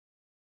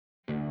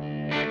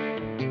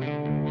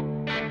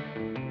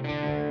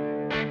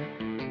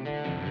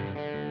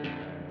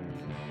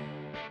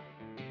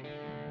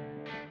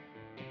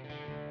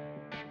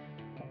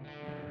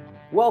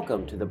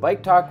Welcome to the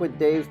Bike Talk with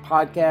Dave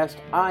podcast.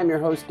 I'm your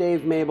host,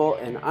 Dave Mabel,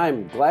 and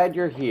I'm glad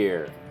you're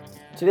here.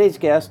 Today's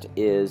guest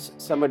is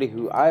somebody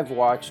who I've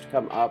watched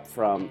come up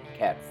from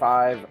Cat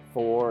 5,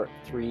 4,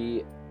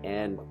 3,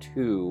 and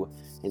 2,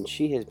 and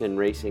she has been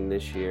racing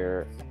this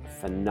year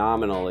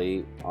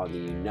phenomenally on the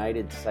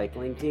United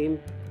Cycling team.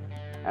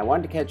 I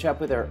wanted to catch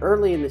up with her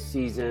early in the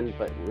season,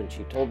 but when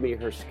she told me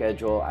her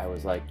schedule, I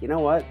was like, you know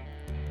what?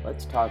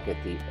 Let's talk at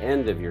the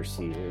end of your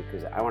season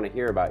because I want to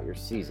hear about your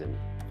season.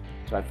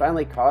 So I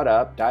finally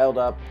dialed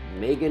up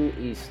Maeghan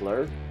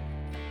Easler,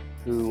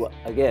 who,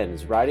 again,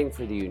 is riding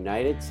for the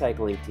United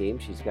Cycling team.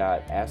 She's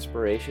got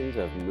aspirations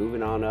of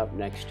moving on up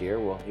next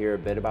year. We'll hear a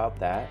bit about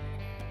that.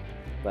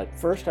 But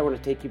first, I want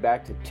to take you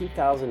back to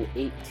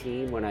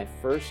 2018 when I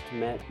first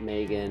met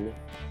Maeghan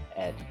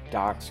at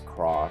Docks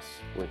Cross,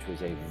 which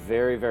was a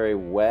very, very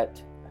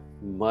wet,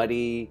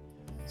 muddy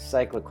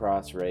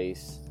cyclocross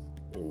race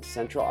in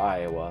central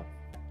Iowa.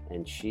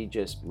 And she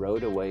just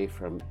rode away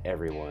from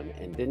everyone,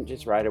 and didn't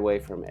just ride away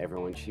from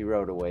everyone, she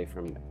rode away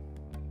from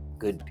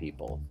good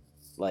people,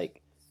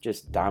 like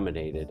just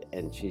dominated.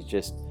 And she's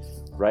just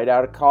right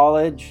out of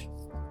college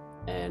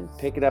and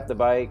picking up the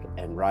bike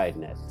and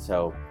riding it.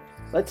 So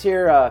let's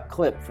hear a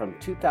clip from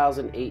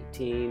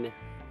 2018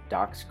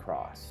 Docks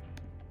Cross.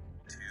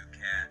 2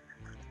 Cat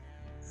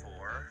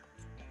 4,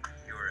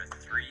 you were a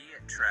 3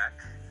 at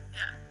Trek. Yeah.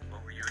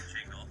 What were you at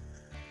Jingle?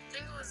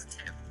 Jingle was a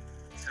 2.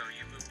 So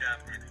you moved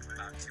up in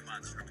about 2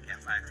 months from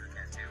Cat 5 to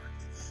Cat 2.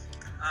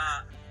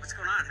 What's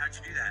going on? How'd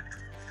you do that?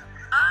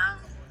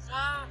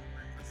 Well,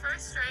 the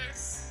first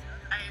race,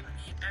 I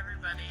beat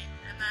everybody,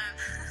 and then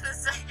the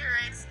second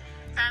race,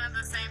 kind of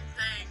the same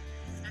thing,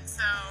 and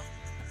so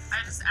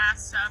I just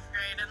asked to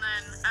upgrade, and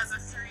then as a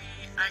 3,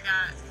 I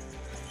got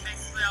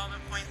basically all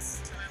the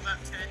points to move up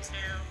to a 2.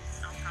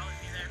 I'll probably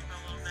be there for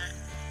a little bit.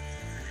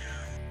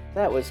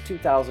 That was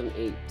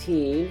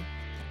 2018.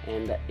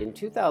 And in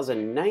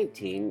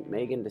 2019,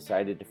 Maeghan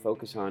decided to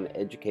focus on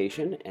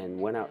education and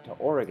went out to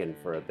Oregon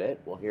for a bit.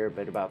 We'll hear a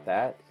bit about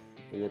that.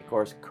 And of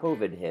course,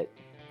 COVID hit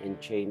and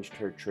changed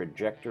her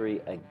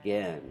trajectory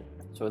again.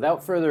 So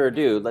without further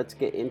ado, let's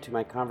get into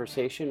my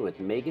conversation with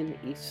Maeghan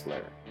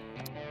Easler.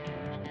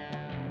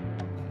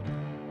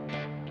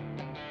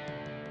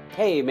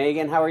 Hey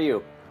Maeghan, how are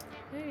you?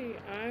 Hey,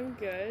 I'm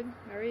good.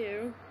 How are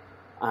you?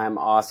 I'm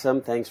awesome.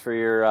 Thanks for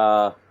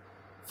your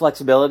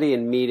flexibility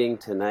in meeting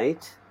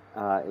tonight.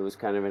 It was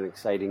kind of an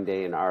exciting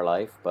day in our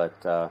life,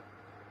 but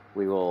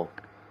we will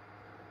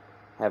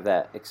have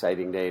that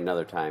exciting day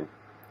another time.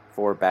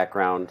 For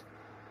background,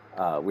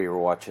 we were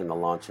watching the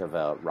launch of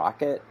a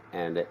rocket,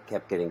 and it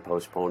kept getting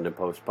postponed,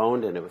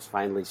 and it was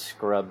finally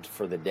scrubbed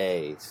for the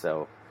day.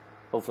 So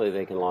hopefully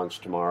they can launch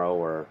tomorrow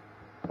or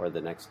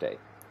the next day.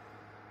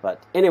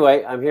 But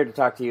anyway, I'm here to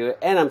talk to you,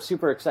 and I'm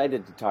super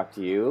excited to talk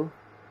to you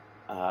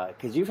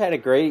because you've had a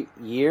great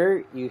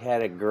year. You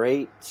had a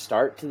great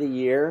start to the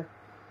year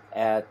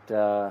at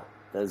the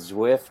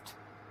Zwift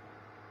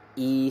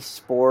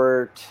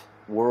ESport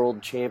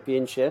World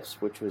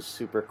Championships, which was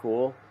super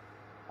cool,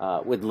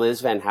 with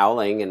Liz Van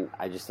Houweling, and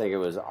I just think it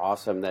was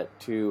awesome that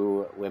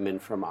 2 women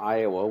from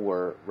Iowa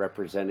were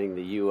representing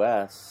the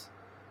U.S.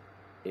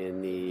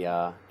 in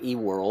the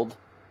E-World.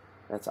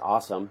 That's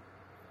awesome.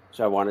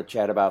 So I want to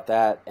chat about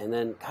that. And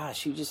then,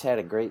 gosh, you just had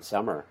a great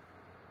summer,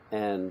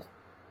 and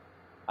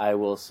I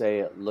will say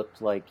it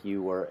looked like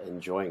you were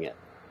enjoying it.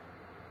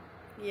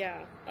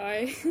 Yeah,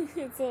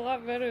 it's a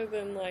lot better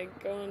than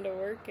like going to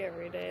work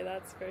every day,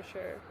 that's for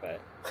sure, but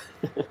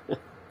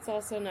it's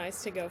also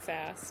nice to go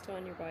fast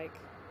on your bike.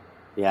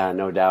 Yeah,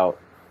 no doubt.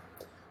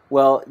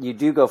 Well, you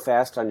do go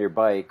fast on your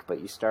bike, but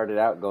you started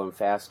out going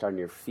fast on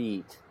your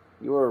feet.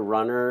 You were a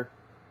runner,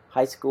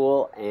 high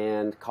school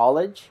and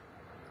college?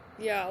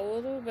 Yeah, a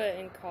little bit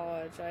in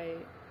college.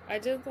 I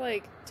did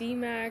like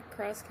DMAC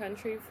cross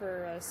country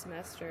for a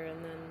semester,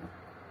 and then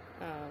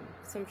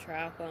some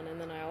triathlon, and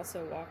then I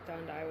also walked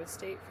on to Iowa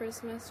State for a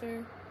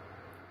semester.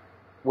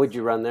 What'd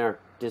you run there?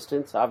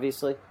 Distance,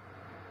 obviously?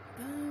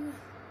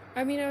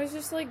 I mean, I was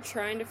just like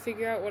trying to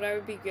figure out what I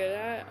would be good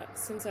at,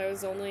 since I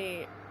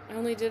only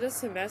did a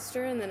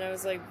semester, and then I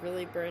was like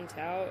really burnt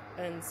out,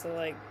 and so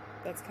like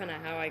that's kind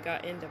of how I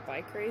got into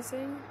bike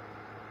racing,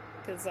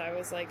 because I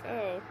was like,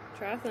 oh,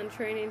 triathlon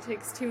training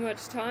takes too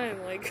much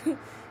time, like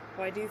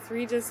why do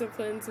 3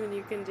 disciplines when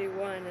you can do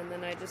 1? And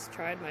then I just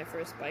tried my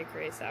first bike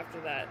race after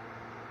that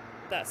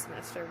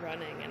semester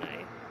running, and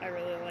I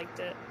really liked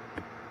it.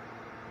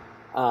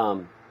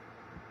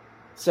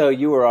 So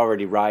you were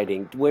already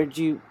riding. Where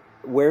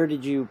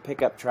did you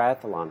pick up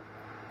triathlon?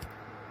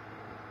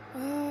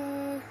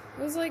 It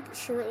was like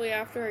shortly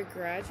after I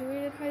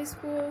graduated high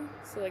school,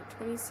 so like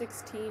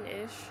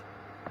 2016-ish.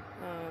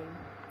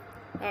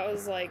 That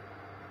was like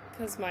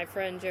because my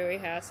friend Joey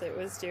Hassett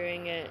was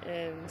doing it,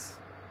 and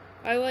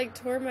I like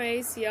tore my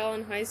ACL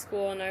in high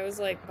school, and I was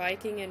like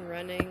biking and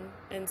running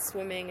and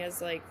swimming as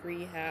like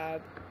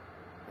rehab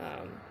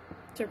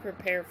to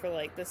prepare for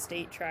like the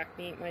state track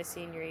meet my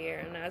senior year.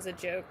 And as a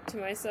joke to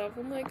myself,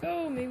 I'm like,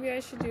 oh, maybe I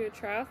should do a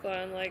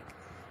triathlon. Like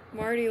I'm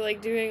already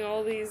like doing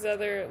all these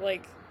other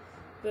like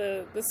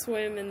the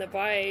swim and the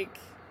bike,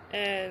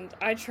 and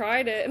I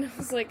tried it, and I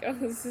was like, oh,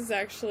 this is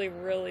actually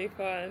really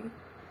fun.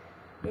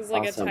 It was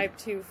like Awesome. a type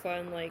 2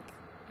 fun, like,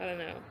 I don't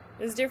know.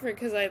 It was different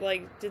because I,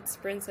 like, did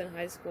sprints in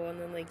high school, and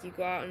then, like, you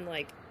go out and,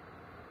 like,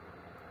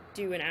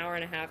 do an hour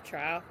and a half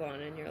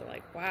triathlon, and you're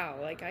like, wow,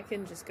 like, I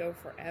can just go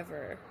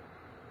forever.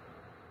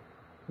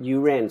 You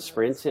ran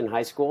sprints in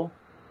high school?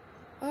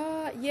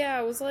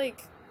 Yeah, it was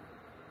like,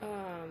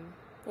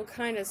 what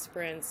kind of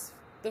sprints?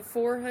 The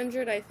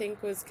 400, I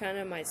think, was kind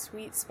of my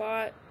sweet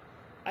spot.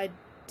 I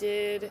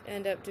did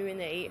end up doing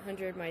the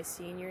 800 my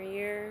senior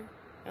year,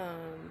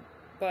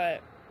 but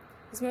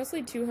it was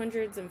mostly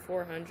 200s and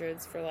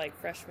 400s for, like,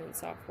 freshman,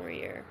 sophomore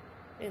year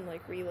in,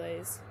 like,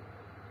 relays.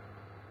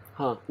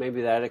 Huh,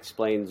 maybe that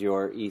explains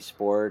your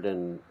ESport,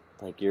 and,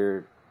 like,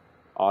 you're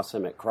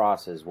awesome at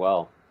cross as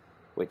well,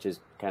 which is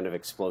kind of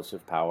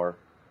explosive power.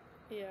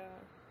 Yeah.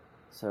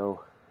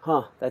 So,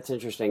 that's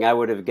interesting. I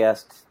would have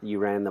guessed you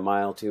ran the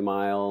mile, 2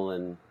 mile,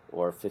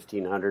 or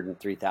 1,500 and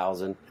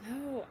 3,000.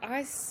 No,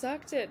 I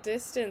sucked at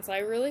distance. I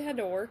really had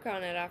to work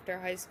on it after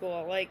high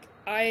school. Like,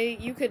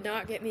 you could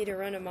not get me to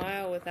run a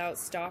mile without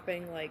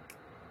stopping, like,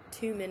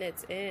 2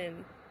 minutes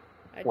in.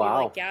 I'd be,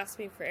 like,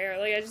 gasping for air.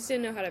 Like, I just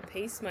didn't know how to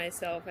pace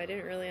myself. I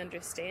didn't really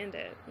understand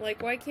it.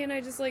 Like, why can't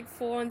I just, like,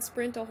 full-on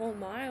sprint a whole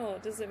mile?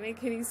 It doesn't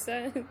make any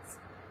sense.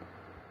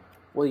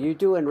 Well, you're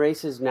doing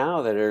races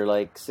now that are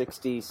like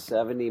 60,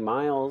 70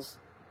 miles.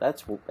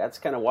 That's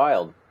kind of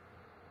wild.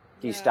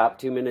 Do you stop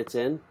 2 minutes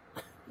in?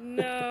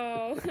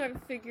 No,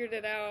 I've figured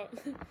it out.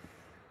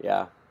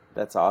 Yeah,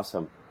 that's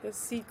awesome. The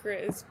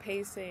secret is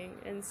pacing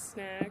and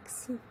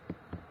snacks.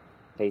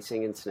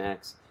 Pacing and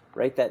snacks.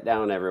 Write that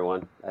down,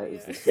 everyone. That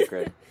is the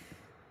secret.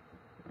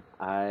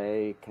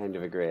 I kind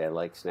of agree. I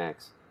like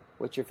snacks.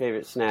 What's your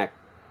favorite snack?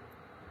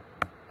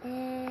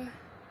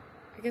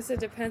 I guess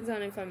it depends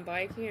on if I'm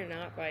biking or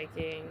not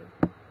biking.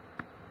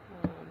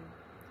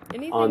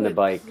 Anything On the with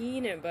bike.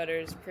 peanut butter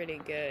is pretty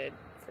good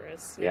for a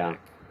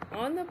snack. Yeah.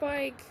 On the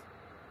bike,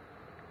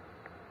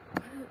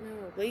 I don't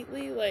know.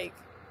 Lately, like,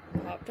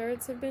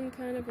 Pop-Tarts have been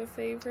kind of a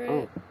favorite.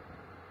 Oh.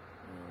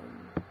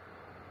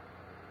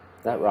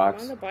 That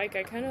rocks. On the bike,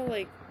 I kind of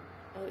like,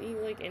 I'll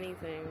eat like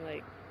anything.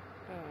 Like,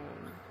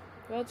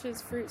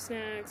 Welch's fruit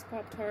snacks,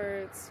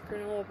 Pop-Tarts,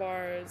 granola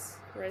bars,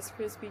 Rice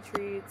Krispie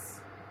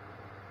treats.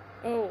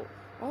 Oh,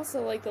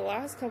 also, like, the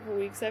last couple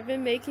weeks, I've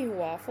been making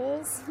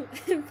waffles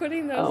and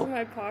putting those in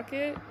my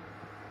pocket.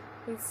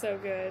 It's so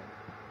good.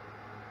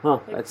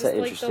 Huh, like, that's an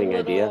interesting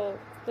idea.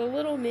 The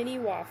little mini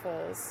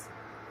waffles.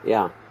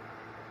 Yeah.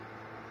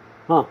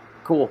 Huh,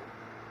 cool.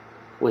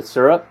 With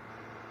syrup?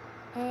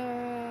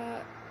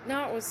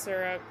 Not with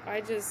syrup.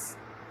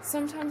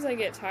 Sometimes I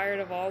get tired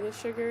of all the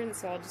sugar, and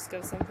so I'll just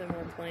go something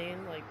more plain,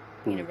 like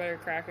peanut butter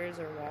crackers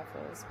or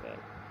waffles, but...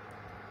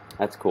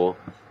 That's cool.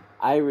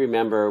 I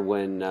remember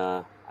when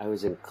I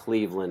was in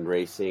Cleveland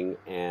racing,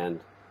 and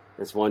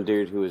this one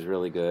dude who was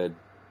really good,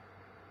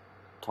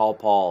 Tall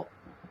Paul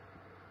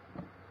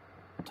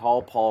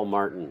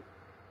Martin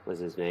was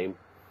his name,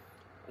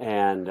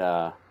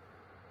 and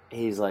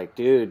he's like,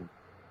 dude,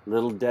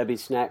 Little Debbie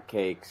snack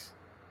cakes,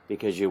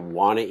 because you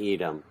want to eat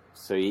them,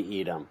 so you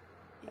eat them,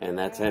 and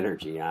that's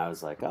energy. And I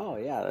was like, oh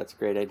yeah, that's a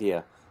great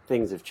idea.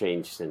 Things have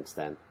changed since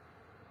then.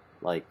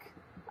 Like,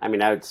 I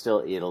mean, I would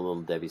still eat a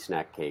Little Debbie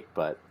snack cake,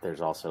 but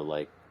there's also,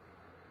 like,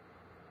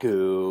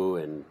 goo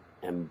and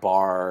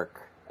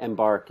bark.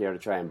 Embark, you ought to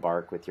try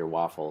Embark with your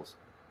waffles.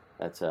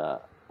 That's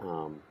a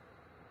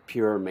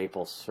pure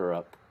maple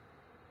syrup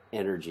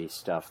energy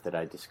stuff that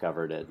I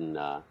discovered in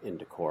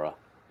Decorah.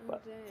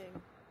 But,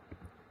 dang.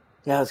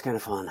 Yeah, it was kind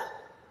of fun.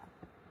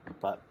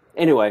 But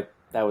anyway,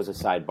 that was a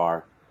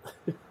sidebar.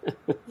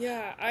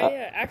 Yeah,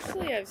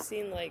 I've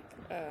seen, like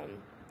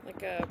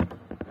a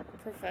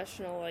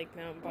professional, like,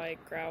 mountain bike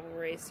gravel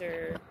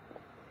racer.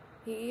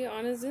 He,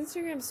 on his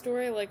Instagram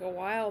story, like, a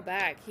while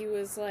back, he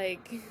was,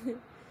 like,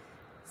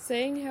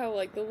 saying how,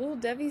 like, the Little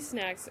Debbie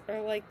snacks are,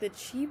 like, the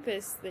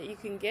cheapest that you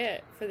can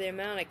get for the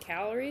amount of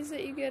calories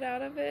that you get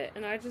out of it,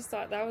 and I just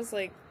thought that was,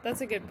 like, that's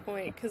a good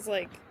point, because,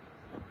 like,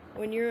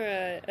 when you're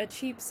a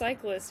cheap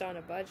cyclist on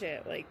a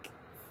budget, like,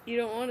 you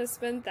don't want to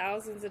spend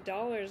thousands of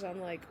dollars on,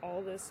 like,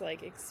 all this,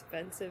 like,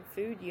 expensive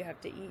food you have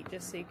to eat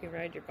just so you can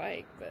ride your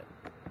bike, but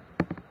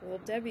Little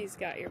Debbie's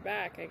got your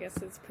back. I guess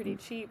it's pretty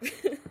cheap.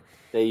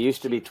 They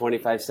used to be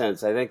 25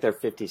 cents. I think they're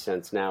 50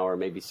 cents now, or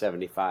maybe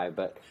 75.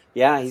 But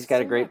yeah, he's got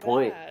a great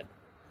point.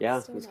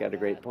 Yeah, he's got a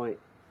great point.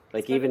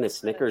 Like, even a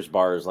Snickers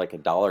bar is like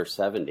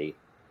 $1.70.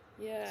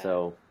 Yeah.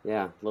 So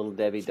yeah, Little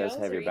Debbie does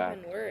have your back.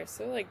 Even worse.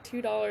 They're like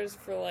 $2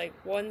 for like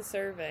one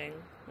serving,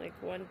 like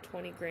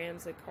 120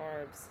 grams of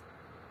carbs.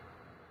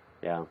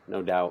 Yeah,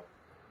 no doubt.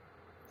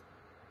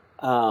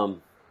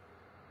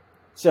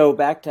 So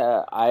back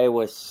to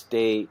Iowa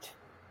State.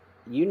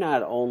 You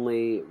not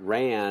only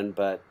ran,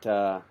 but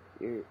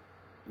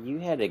you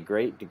had a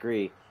great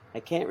degree.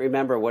 I can't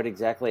remember what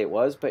exactly it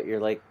was, but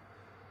you're like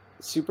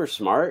super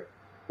smart.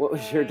 What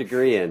was your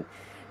degree in?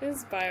 It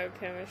was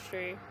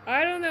biochemistry.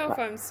 I don't know if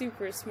I'm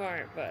super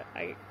smart, but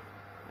I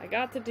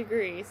got the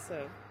degree,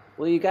 so.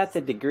 Well, you got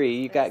the degree.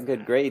 You got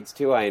good grades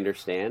too, I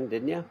understand,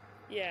 didn't you?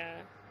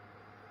 Yeah.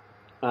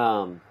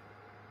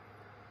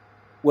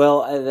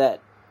 Well, that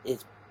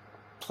it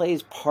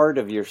plays part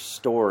of your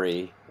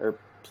story, or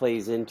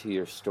plays into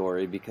your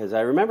story, because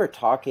I remember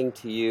talking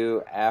to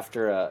you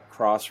after a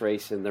cross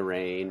race in the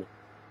rain.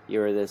 You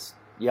were this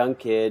young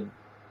kid.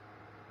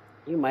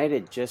 You might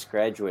have just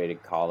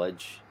graduated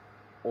college,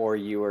 or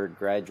you were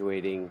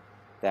graduating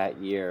that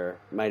year.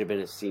 Might have been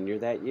a senior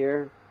that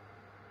year.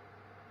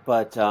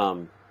 But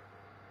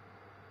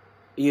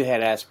you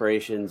had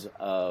aspirations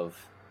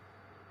of,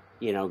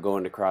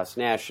 going to cross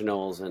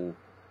nationals and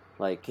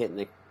like hitting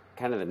the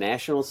kind of the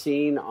national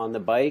scene on the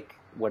bike,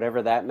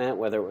 whatever that meant,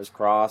 whether it was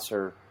cross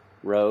or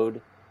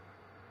road.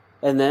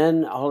 And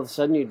then all of a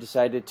sudden you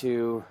decided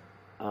to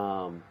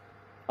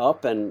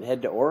up and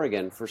head to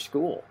Oregon for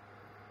school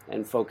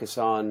and focus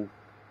on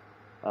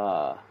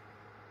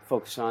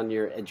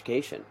your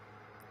education.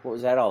 What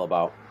was that all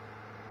about?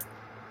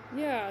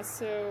 Yeah,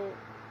 so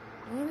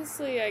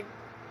honestly, I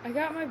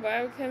got my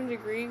biochem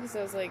degree because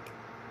I was like,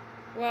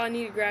 well, I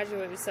need to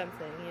graduate with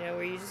something,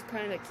 where you just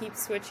kind of keep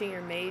switching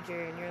your major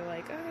and you're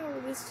like, oh,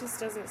 well, this just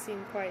doesn't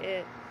seem quite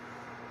it.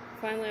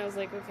 Finally, I was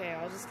like, okay,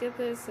 I'll just get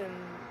this and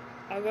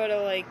I'll go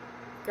to, like,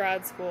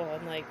 grad school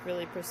and, like,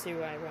 really pursue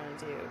what I want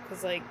to do.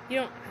 Because, like, you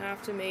don't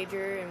have to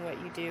major in what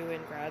you do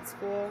in grad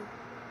school.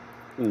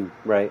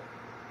 Right.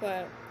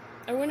 But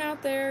I went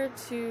out there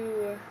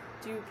to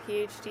do a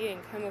PhD in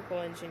chemical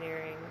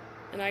engineering.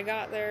 And I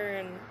got there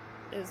and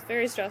it was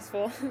very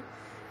stressful.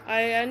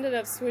 I ended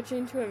up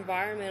switching to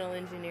environmental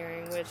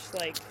engineering, which,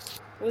 like,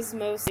 was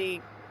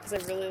mostly because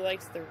I really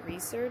liked the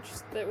research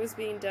that was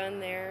being done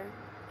there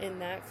in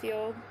that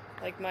field.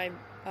 Like, my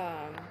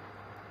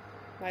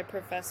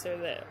professor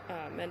that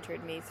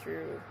mentored me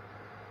through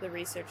the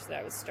research that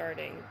I was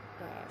starting,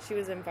 she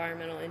was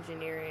environmental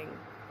engineering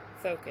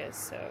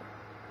focused, so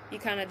you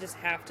kind of just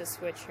have to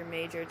switch your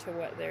major to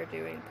what they're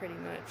doing pretty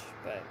much.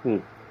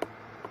 But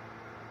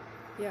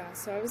yeah,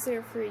 so I was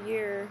there for a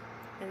year,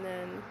 and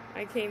then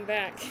I came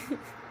back.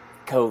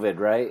 COVID,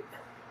 right?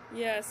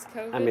 Yes,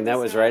 COVID. I mean, that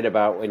was right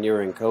about when you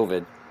were in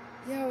COVID.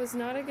 Yeah, it was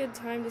not a good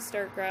time to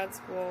start grad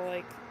school.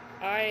 Like,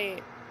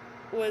 I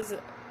was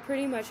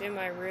pretty much in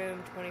my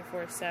room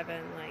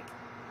 24/7. Like,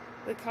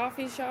 the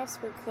coffee shops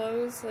were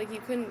closed. Like, you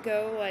couldn't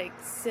go, like,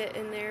 sit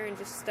in there and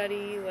just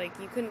study. Like,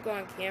 you couldn't go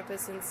on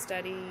campus and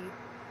study.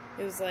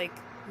 It was, like,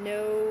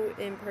 no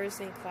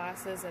in-person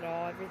classes at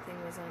all. Everything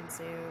was on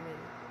Zoom. And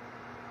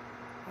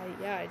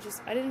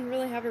I didn't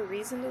really have a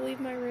reason to leave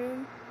my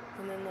room.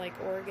 And then, like,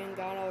 Oregon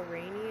got all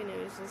rainy, and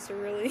it was just a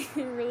really,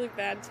 really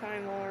bad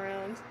time all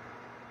around.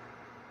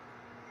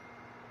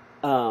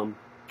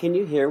 Can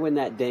you hear when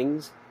that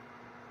dings?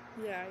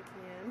 Yeah, I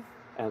can.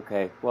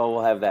 Okay. Well,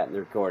 we'll have that in the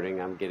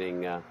recording. I'm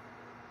getting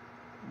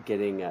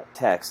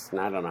text, and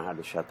I don't know how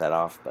to shut that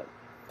off, but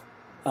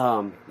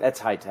that's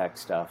high-tech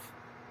stuff.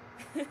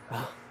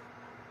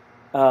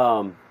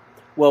 Well,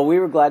 we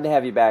were glad to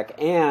have you back,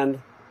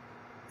 and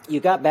you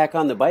got back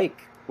on the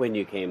bike when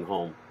you came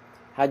home.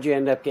 How'd you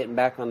end up getting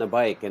back on the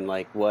bike, and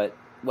like what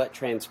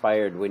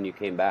transpired when you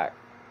came back?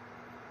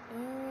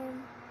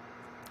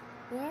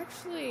 Well,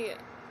 actually,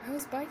 I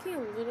was biking a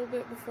little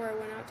bit before I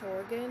went out to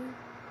Oregon,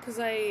 because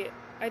I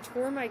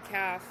tore my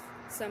calf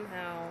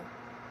somehow,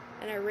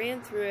 and I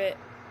ran through it,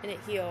 and it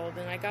healed,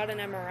 and I got an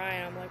MRI,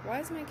 and I'm like, why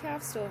is my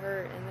calf still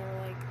hurt? And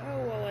they're like,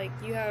 oh, well, like,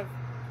 you have,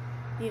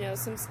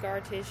 some scar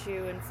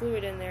tissue and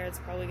fluid in there, it's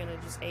probably going to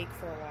just ache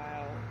for a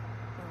while.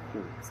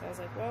 So I was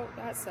like, well,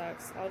 that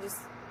sucks. I'll just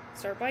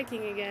start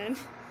biking again.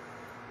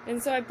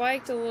 And so I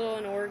biked a little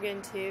in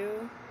Oregon,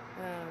 too,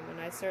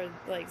 and I started,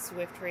 like,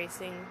 Zwift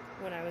racing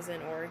when I was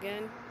in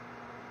Oregon.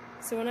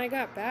 So when I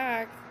got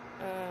back,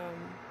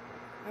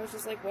 I was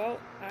just like, well,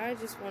 I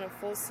just want to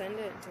full send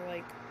it into,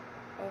 like,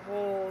 a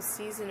whole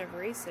season of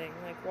racing.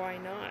 Like, why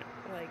not?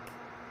 Like,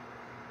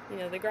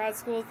 the grad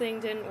school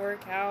thing didn't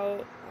work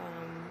out.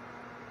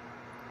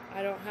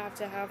 I don't have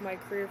to have my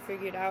career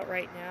figured out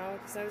right now,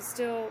 because I was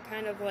still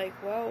kind of like,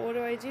 well, what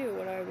do I do?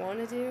 What do I want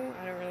to do?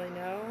 I don't really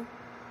know.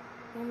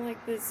 And I'm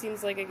like, this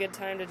seems like a good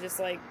time to just,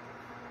 like,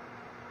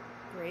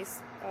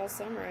 race all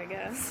summer, I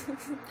guess.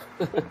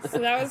 So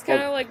that was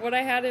kind of like what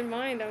I had in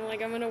mind. I'm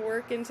like, I'm going to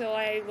work until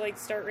I, like,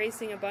 start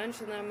racing a bunch,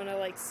 and then I'm going to,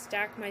 like,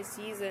 stack my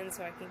season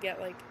so I can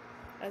get, like,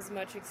 as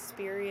much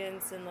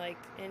experience and, like,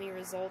 any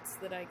results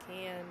that I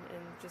can,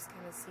 and just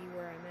kind of see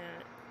where I'm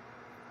at.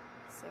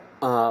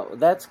 So.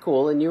 That's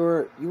cool. And you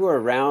were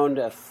around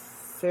a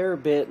fair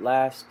bit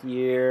last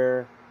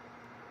year,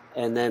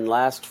 and then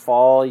last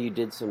fall you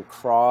did some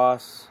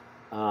cross.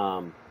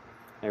 I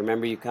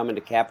remember you coming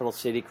to Capital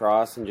City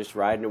Cross and just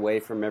riding away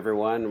from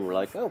everyone, and we're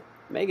like, oh,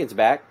 Megan's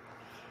back.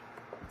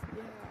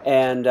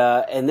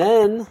 Yeah. And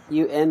then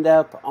you end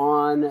up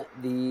on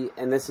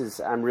and this is,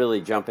 I'm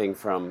really jumping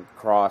from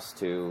cross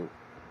to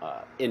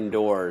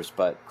indoors,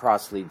 but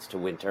cross leads to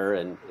winter,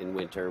 and in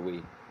winter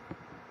we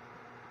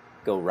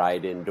go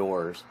ride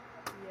indoors.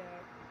 Yeah.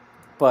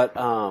 But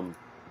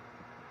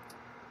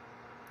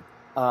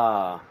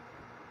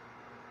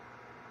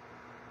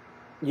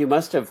You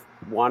must have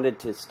wanted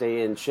to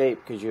stay in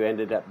shape because you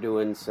ended up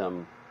doing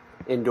some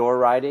indoor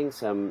riding,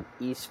 some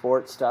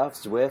ESport stuff,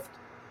 Zwift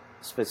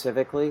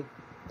specifically.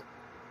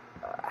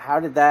 How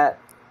did that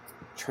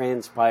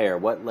transpire?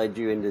 What led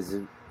you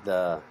into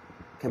the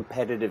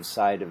competitive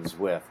side of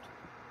Zwift?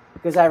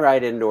 Because I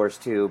ride indoors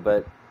too,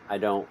 but I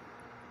don't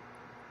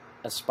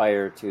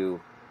aspire to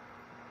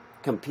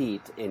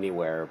compete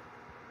anywhere.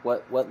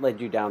 What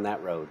led you down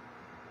that road?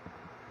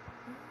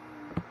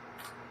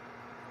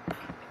 I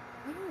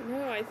don't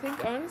know. I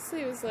think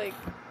honestly it was like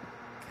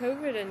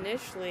COVID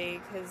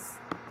initially because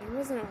there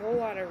wasn't a whole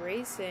lot of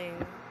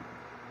racing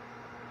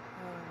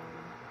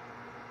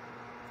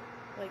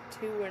like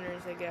 2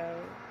 winters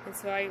ago. And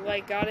so I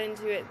like got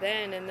into it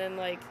then, and then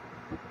like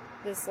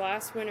this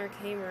last winter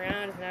came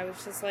around and I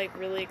was just like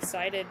really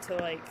excited to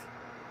like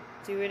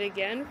do it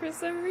again for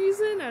some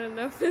reason. I don't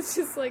know if it's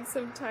just like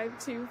some type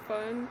 2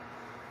 fun.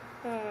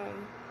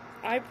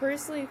 I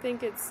personally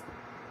think it's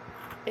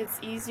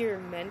easier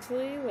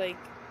mentally, like,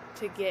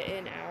 to get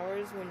in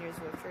hours when you're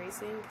Zwift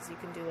racing, because you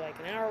can do, like,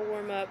 an hour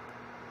warm-up,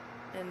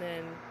 and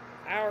then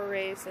hour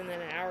race, and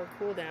then an hour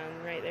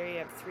cool-down. Right there you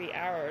have 3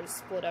 hours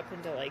split up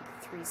into, like,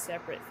 3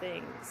 separate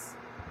things.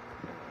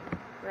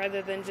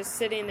 Rather than just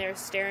sitting there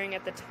staring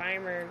at the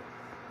timer,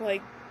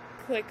 like,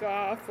 click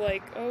off,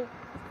 like,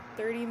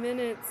 30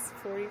 minutes,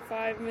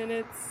 45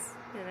 minutes,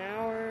 an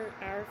hour,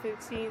 hour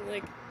 15,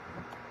 like,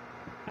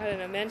 I don't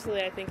know,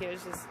 mentally I think it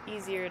was just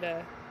easier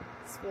to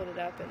split it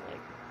up and like,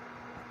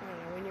 I don't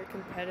know, when you're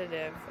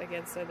competitive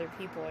against other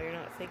people, you're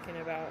not thinking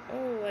about,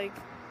 like,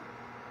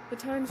 the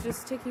time's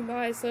just ticking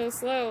by so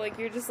slow, like,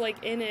 you're just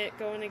like in it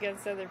going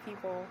against other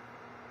people,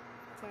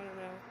 so I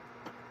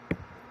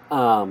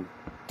don't know.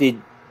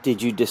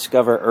 Did you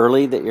discover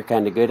early that you're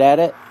kind of good at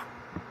it?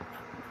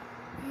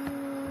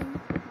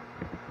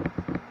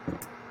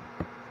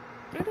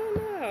 I don't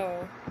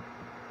know.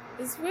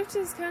 Zwift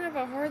is kind of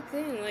a hard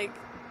thing, like,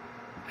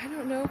 I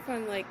don't know if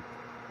I'm, like,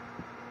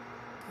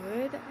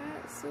 good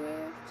at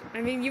Zwift.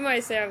 I mean, you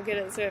might say I'm good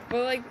at Zwift,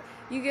 but, like,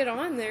 you get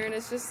on there and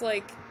it's just,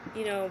 like,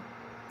 you know,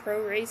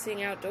 pro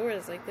racing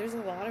outdoors. Like, there's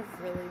a lot of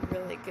really,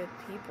 really good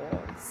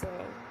people. So,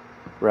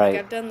 right.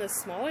 like, I've done the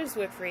smaller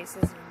Zwift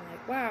races and I'm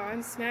like, wow,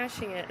 I'm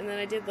smashing it. And then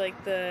I did,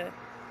 like, the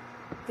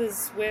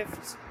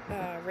Zwift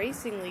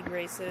Racing League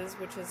races,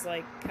 which is,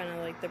 like, kind of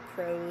like the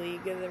pro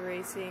league of the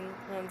racing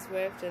on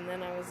Zwift. And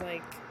then I was,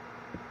 like,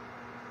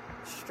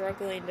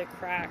 struggling to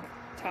crack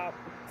top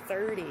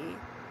 30.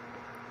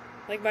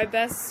 Like, my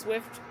best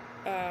Zwift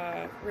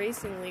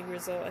Racing League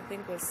result, I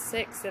think, was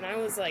 6, and I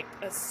was, like,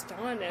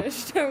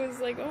 astonished. I was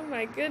like, oh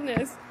my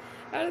goodness,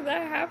 how did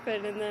that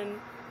happen? And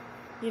then,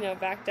 you know,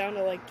 back down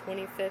to, like,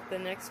 25th the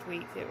next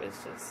week. It was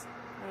just,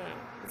 I don't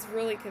know, it's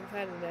really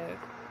competitive.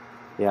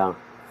 Yeah.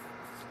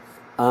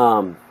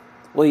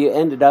 Well, you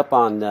ended up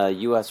on the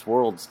U.S.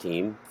 Worlds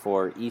team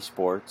for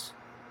esports.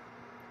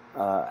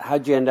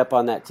 How'd you end up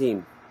on that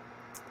team?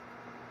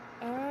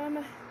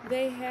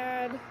 They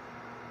had,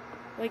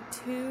 like,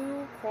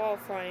 2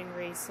 qualifying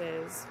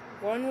races.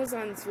 One was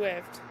on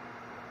Zwift,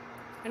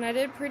 and I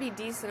did pretty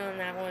decent on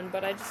that one,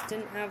 but I just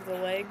didn't have the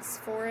legs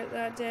for it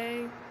that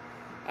day.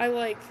 I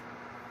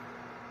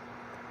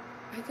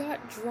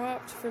got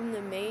dropped from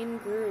the main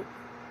group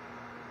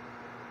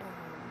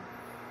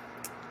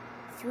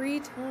 3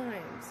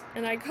 times,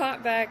 and I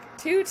caught back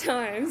 2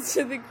 times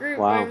to the group.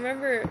 Wow. I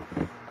remember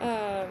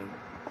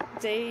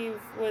Dave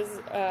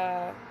was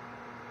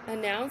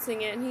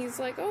announcing it, and he's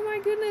like, oh my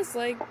goodness,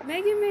 like,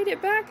 Maeghan made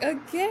it back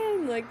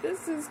again, like,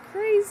 this is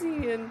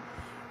crazy. And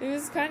it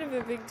was kind of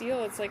a big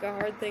deal. It's like a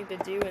hard thing to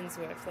do in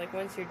Zwift. Like,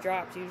 once you're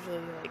dropped,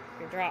 usually, like,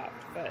 you're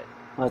dropped, but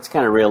well, it's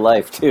kind of real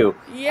life too,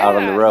 out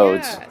on the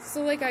roads. Yeah,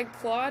 so, like, I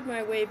clawed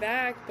my way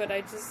back, but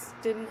I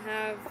just didn't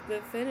have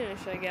the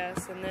finish, I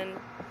guess. And then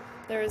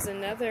there was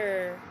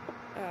another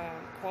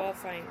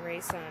qualifying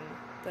race on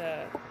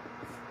the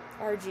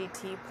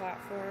RGT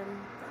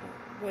platform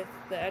with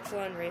the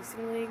Echelon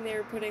Racing League. They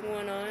were putting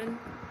one on,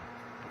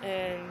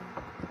 and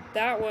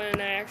that one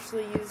I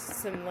actually used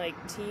some, like,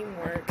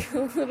 teamwork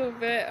a little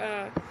bit.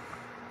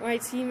 My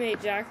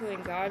teammate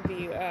Jacqueline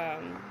Godby,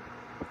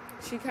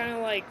 she kind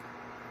of, like,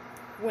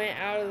 went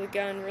out of the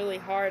gun really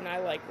hard, and I,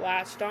 like,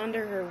 latched onto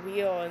her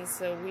wheel, and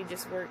so we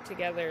just worked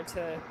together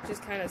to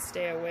just kind of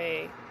stay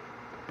away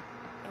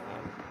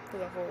for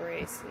the whole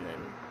race. And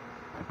then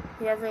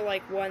whoever,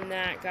 like, won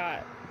that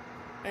got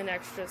an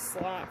extra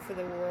slot for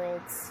the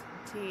Worlds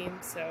team.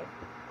 So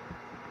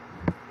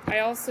I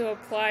also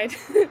applied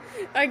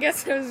I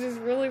guess I was just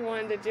really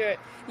wanting to do it.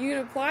 You can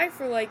apply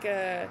for, like,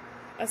 a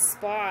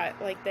spot,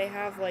 like, they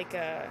have, like,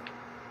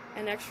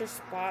 an extra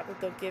spot that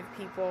they'll give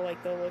people,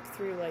 like, they'll look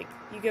through, like,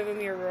 you give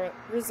them your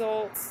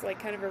results, like,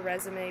 kind of a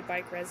resume,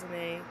 bike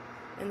resume,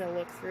 and they'll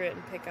look through it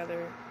and pick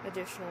other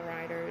additional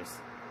riders.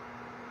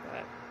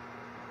 But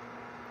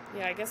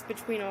yeah, I guess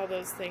between all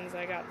those things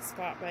I got the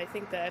spot, but I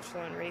think the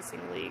Echelon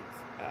Racing League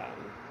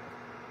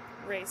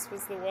race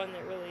was the one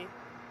that really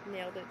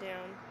nailed it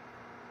down.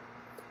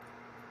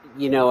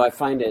 You know, I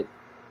find it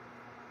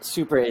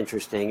super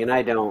interesting, and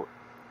I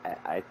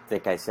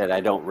think I said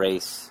I don't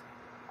race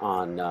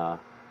on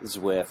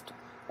Zwift.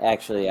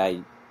 Actually,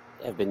 I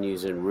have been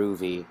using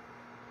Ruvi,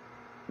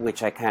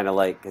 which I kind of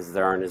like because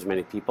there aren't as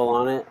many people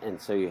on it, and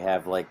so you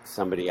have like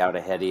somebody out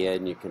ahead of you,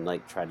 and you can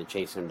like try to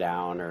chase them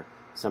down, or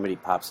somebody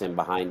pops in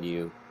behind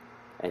you,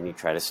 and you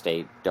try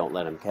to don't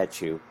let them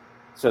catch you.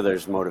 So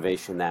there's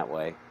motivation that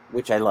way,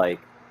 which I like.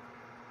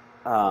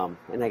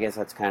 And I guess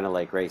that's kind of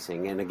like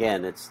racing. And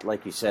again, it's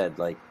like you said,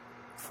 like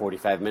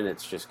 45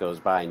 minutes just goes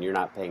by, and you're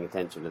not paying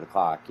attention to the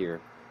clock. You're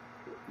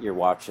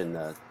watching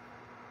the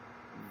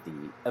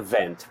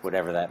event,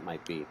 whatever that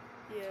might be.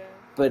 Yeah.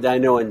 But I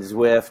know in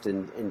Zwift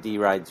and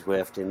D-Ride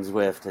Zwift, in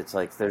Zwift, it's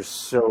like there's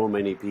so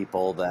many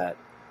people that,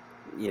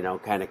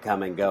 kind of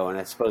come and go. And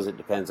I suppose it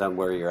depends on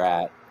where you're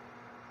at.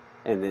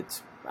 And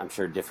it's, I'm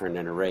sure, different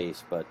in a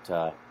race. But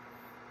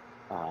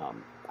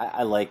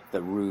I like the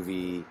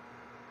Ruvi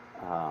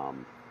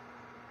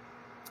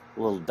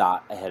little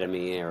dot ahead of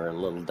me or a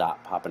little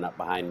dot popping up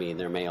behind me. And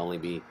there may only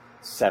be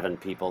 7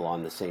 people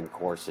on the same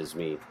course as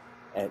me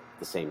at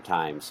the same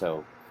time.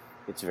 So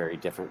it's very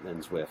different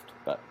than Zwift.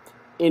 But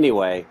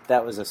anyway,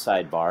 that was a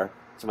sidebar.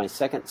 It's my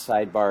second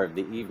sidebar of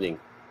the evening.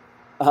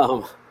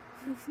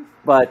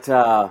 But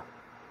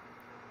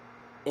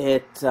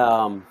it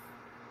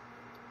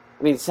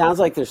sounds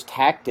like there's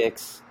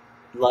tactics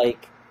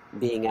like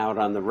being out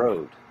on the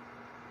road.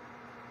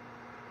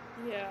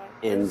 Yeah.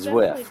 In there's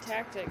Zwift. Definitely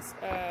tactics.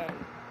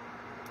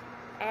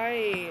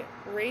 I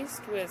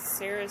raced with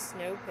Sarah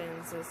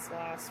Snowpins this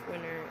last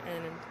winter,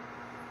 and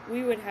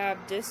we would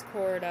have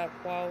Discord up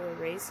while we're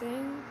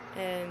racing,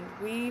 and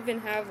we even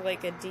have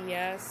like a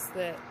DS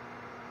that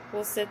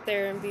we'll sit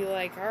there and be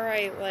like,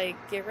 alright,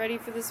 like, get ready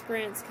for the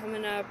sprints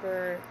coming up,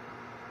 or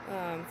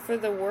for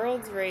the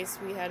World's race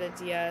we had a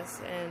DS,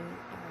 and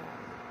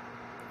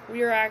we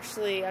were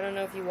actually, I don't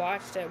know if you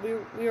watched it,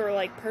 we were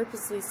like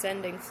purposely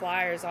sending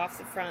flyers off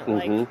the front,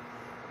 like,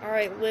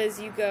 alright, Liz,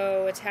 you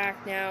go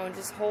attack now and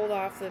just hold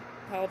off the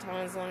peloton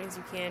as long as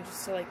you can,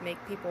 just to like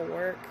make people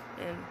work.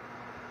 And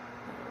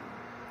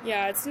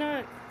yeah, it's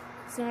not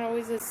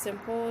always as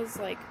simple as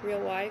like real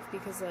life,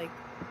 because like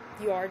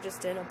you are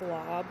just in a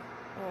blob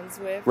on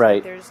Zwift.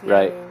 Right. There's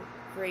no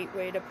great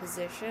way to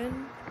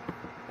position,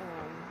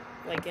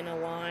 like in a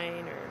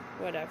line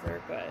or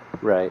whatever, but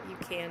you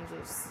can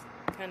just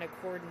kind of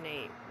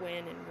coordinate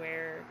when and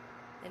where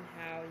and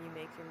how you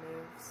make your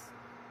moves.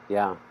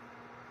 Yeah.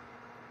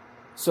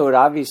 So it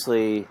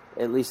obviously,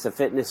 at least the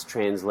fitness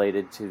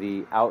translated to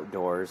the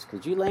outdoors,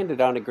 because you landed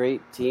on a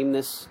great team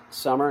this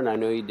summer, and I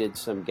know you did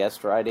some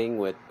guest riding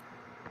with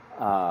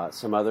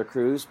some other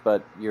crews,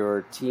 but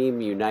your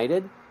team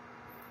United,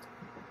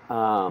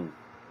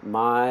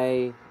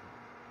 my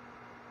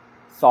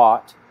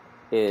thought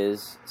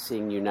is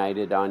seeing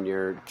United on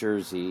your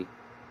jersey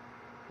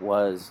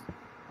was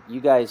you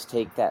guys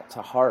take that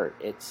to heart.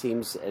 It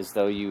seems as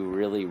though you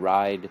really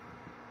ride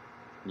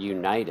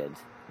United,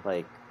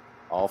 like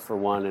all for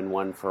one and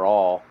one for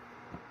all.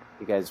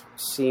 You guys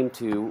seem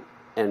to,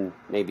 and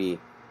maybe,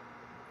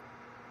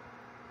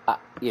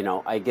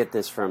 I get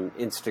this from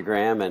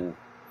Instagram, and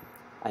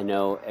I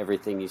know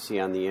everything you see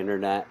on the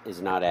internet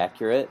is not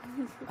accurate.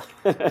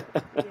 Yeah.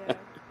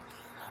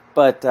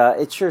 But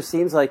it sure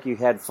seems like you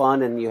had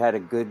fun and you had a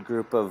good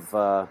group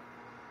of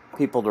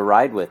people to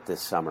ride with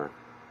this summer.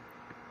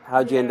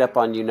 How'd you end up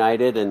on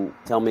United, and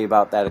tell me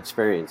about that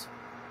experience?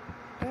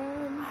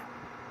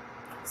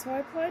 So I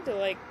applied to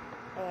like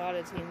a lot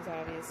of teams,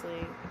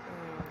 obviously.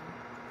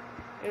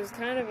 It was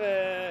kind of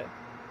a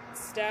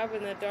stab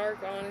in the dark,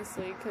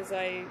 honestly, because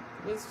I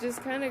was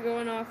just kind of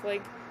going off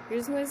like,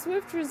 here's my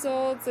Zwift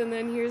results, and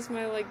then here's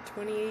my like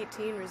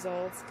 2018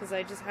 results, because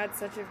I just had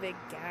such a big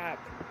gap.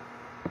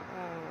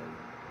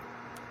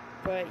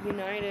 But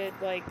United,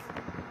 like,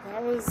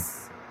 that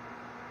was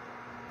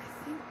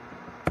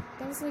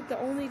like the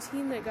only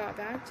team that got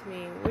back to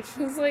me, which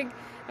was like,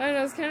 I don't know,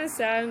 it was kind of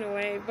sad in a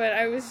way, but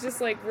I was just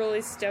like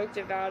really stoked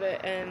about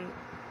it. And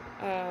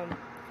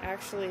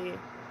actually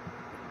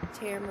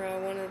Tamara,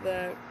 one of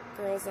the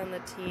girls on the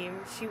team,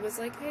 she was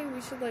like, hey,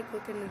 we should like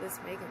look into this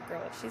Maeghan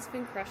girl, she's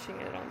been crushing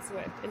it on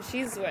Zwift, and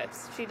she's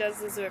Zwift, she does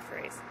the Zwift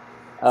race.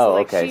 Oh, so,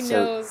 like, okay. She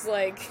knows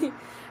like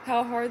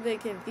how hard they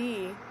can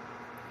be,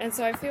 and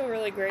so I feel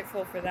really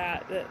grateful for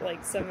that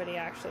like somebody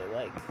actually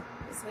like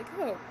was like,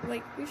 oh,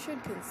 like we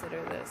should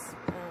consider this.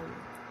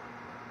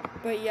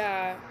 But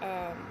yeah,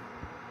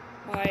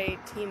 my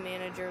team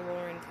manager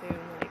Lauren Kuhn,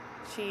 like,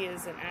 she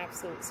is an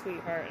absolute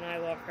sweetheart, and I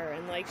love her.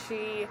 And like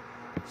she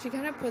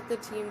kind of put the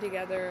team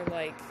together.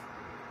 Like,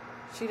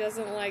 she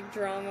doesn't like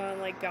drama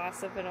and like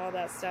gossip and all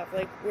that stuff.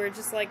 Like, we're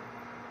just like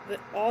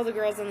all the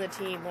girls on the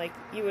team. Like,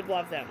 you would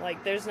love them.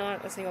 Like, there's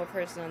not a single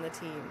person on the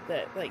team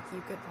that like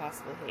you could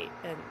possibly hate.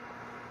 And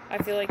I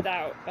feel like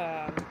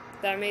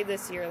that made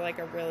this year like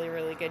a really,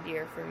 really good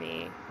year for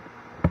me.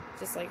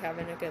 Just like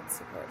having a good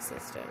support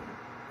system.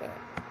 But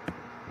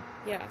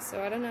yeah,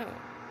 so I don't know.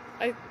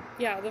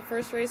 The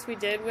first race we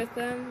did with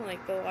them,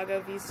 like the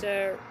Lago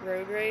Vista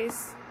road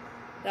race,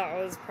 that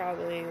was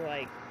probably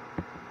like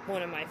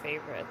one of my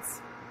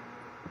favorites.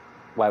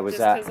 Why was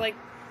Just because like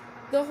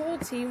the whole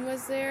team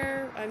was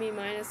there. I mean,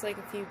 minus like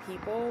a few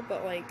people,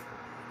 but like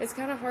it's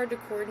kind of hard to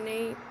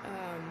coordinate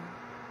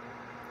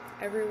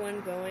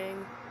everyone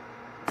going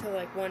to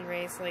like one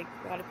race. Like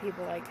a lot of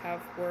people like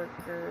have work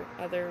or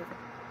other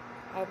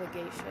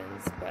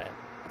obligations, but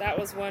that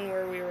was one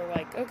where we were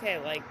like, okay,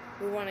 like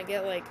we want to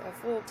get like a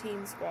full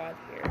team squad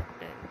here, and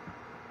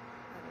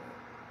I don't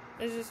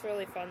know. It's just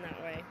really fun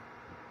that way.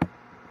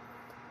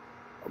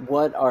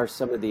 What are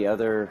some of the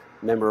other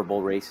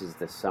memorable races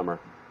this summer?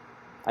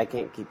 I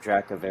can't keep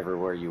track of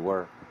everywhere you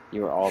were.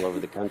 You were all over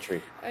the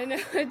country. I know,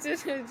 I did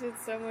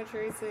so much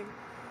racing.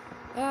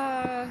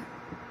 I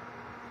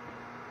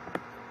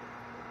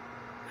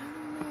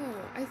don't know.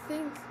 I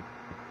think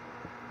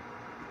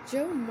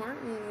Joe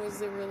Martin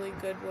was a really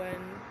good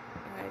one,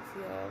 I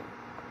feel.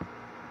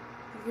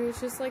 It was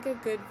just like a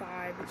good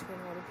vibe between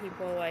all the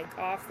people, like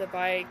off the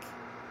bike,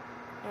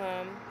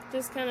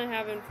 just kind of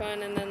having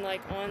fun, and then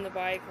like on the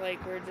bike,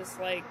 like we're just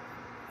like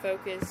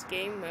focused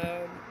game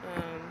mode.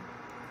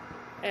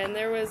 And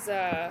there was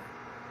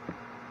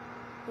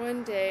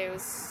one day, it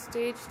was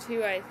stage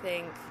 2, I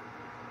think.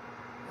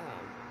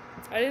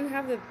 I didn't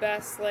have the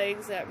best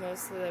legs at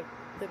most of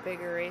the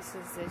bigger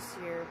races this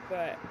year,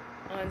 but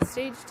on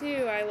stage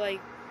 2, I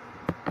like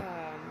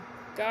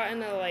got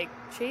in a like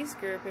chase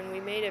group, and we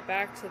made it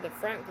back to the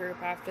front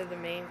group after the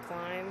main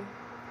climb,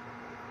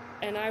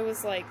 and I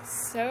was like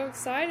so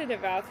excited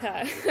about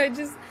that. I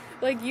just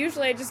like,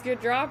 usually I just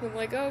get dropped and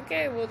like, oh,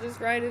 okay, we'll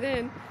just ride it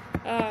in,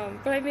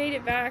 but I made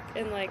it back,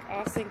 and like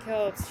Austin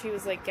Killips, she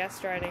was like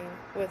guest riding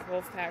with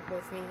Wolfpack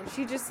with me, and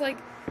she just like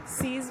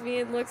sees me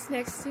and looks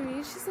next to me,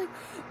 and she's like,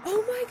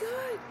 oh my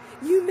god,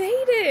 you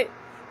made it!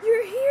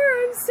 You're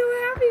here! I'm so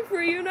happy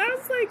for you! And I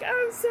was like,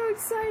 I'm so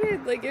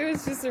excited! Like, it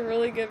was just a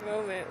really good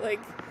moment. Like,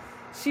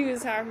 she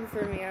was happy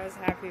for me, I was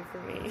happy for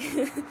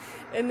me.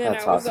 And then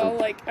That's I was awesome. all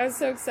like, I was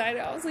so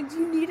excited. I was like, do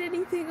you need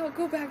anything? I'll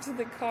go back to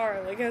the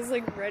car. Like, I was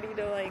like ready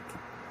to like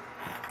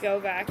go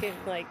back and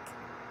like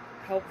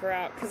help her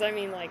out. Because I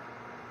mean, like,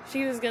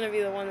 she was going to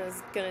be the one that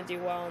was going to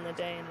do well on the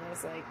day. And I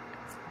was like,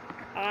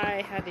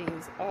 I had to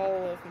use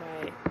all of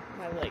my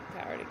leg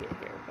power to get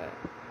here. But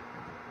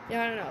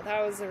yeah, I don't know.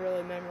 That was a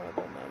really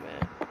memorable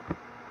moment.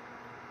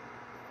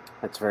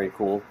 That's very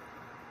cool.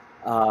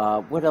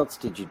 What else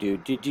did you do?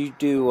 Did you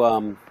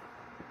do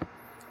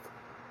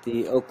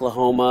the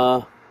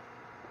Oklahoma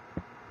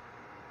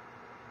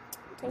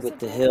Tulsa with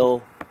the Tough?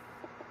 hill,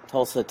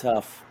 Tulsa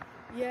Tough?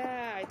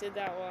 Yeah, I did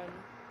that one.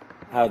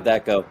 How'd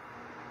that go?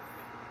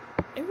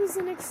 It was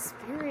an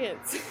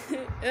experience.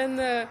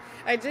 And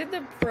I did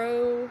the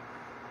Pro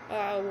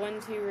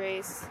 1-2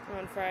 race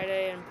on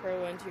Friday and Pro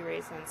 1-2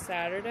 race on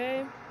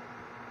Saturday.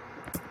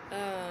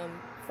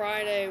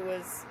 Friday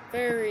was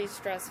very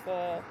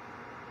stressful.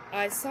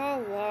 I saw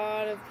a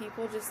lot of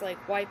people just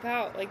like wipe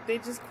out. Like they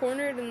just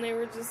cornered and they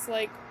were just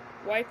like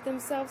wiped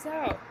themselves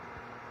out.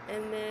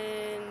 And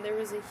then there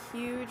was a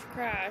huge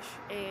crash,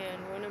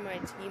 and one of my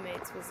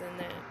teammates was in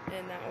it,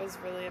 and that was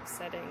really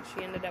upsetting.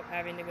 She ended up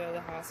having to go to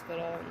the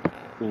hospital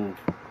and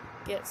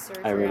get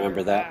surgery. I remember on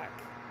her that.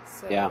 back.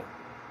 So,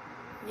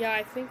 Yeah,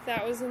 I think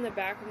that was in the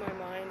back of my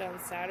mind on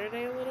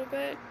Saturday a little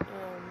bit.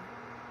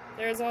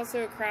 There was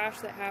also a crash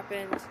that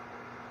happened,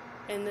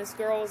 and this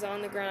girl was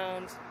on the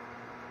ground,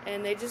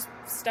 and they just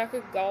stuck a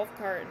golf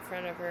cart in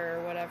front of her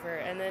or whatever,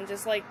 and then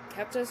just like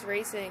kept us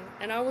racing.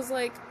 And I was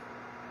like,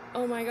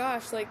 oh my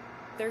gosh, like,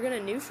 they're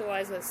gonna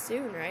neutralize us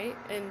soon, right?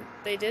 And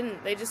they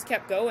didn't. They just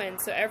kept going.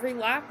 So every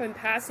lap I'm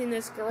passing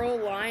this girl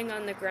lying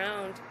on the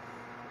ground,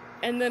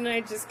 and then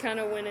I just kind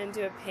of went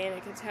into a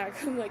panic attack.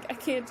 I'm like, I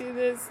can't do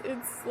this.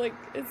 It's like,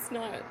 it's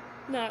not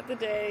the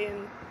day.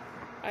 And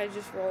I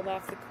just rolled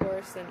off the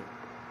course, and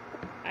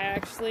I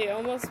actually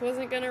almost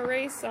wasn't gonna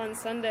race on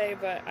Sunday,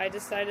 but I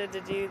decided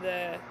to do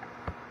the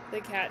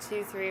Cat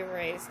 2-3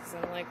 race, because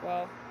I'm like,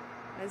 well,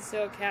 I'm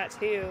still Cat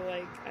 2,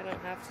 like, I don't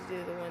have to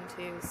do the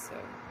 1-2, so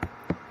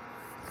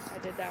I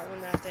did that one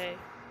that day.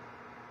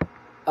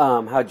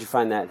 how'd you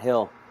find that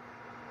hill?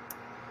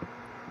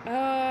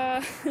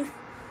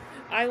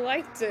 I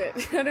liked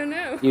it. I don't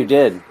know. You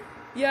did?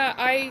 Yeah,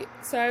 I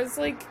was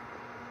like,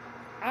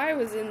 I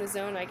was in the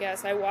zone, I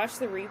guess. I watched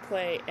the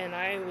replay, and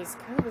I was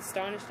kind of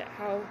astonished at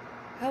how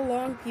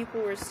long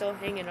people were still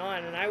hanging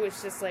on, and I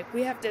was just like,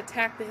 we have to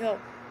attack the hill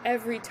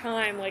every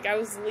time. Like, I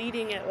was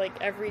leading it,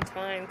 like, every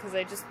time, because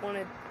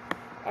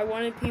I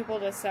wanted people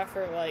to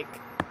suffer, like,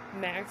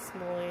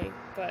 maximally,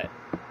 but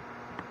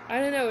I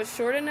don't know, it was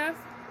short enough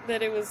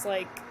that it was,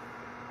 like,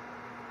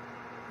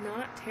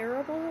 not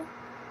terrible,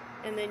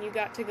 and then you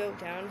got to go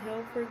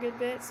downhill for a good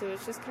bit, so it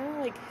was just kind of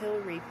like hill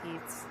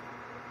repeats.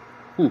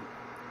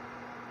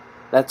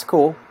 That's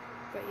cool.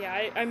 But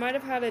yeah, I might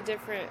have had a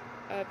different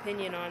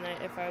opinion on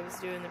it if I was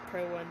doing the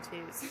Pro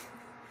 1-2s.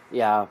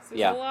 Yeah, So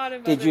yeah. a lot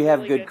of Did other you have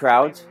really good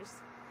crowds?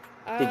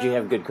 timers. Did you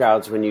have good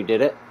crowds when you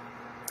did it?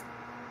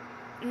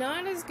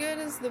 Not as good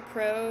as the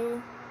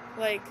Pro.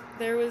 Like,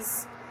 there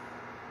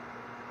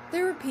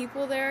were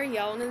people there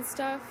yelling and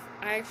stuff.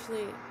 I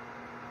actually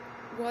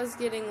was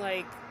getting,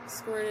 like,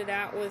 squirted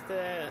out with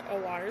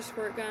a water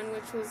squirt gun,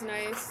 which was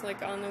nice,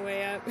 like, on the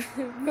way up.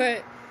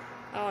 But,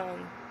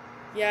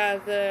 yeah,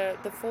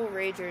 the full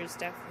Ragers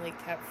definitely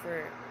kept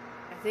for,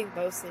 I think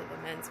mostly the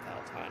men's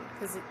peloton,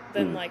 because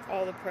then like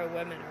all the pro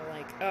women are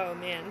like, oh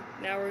man,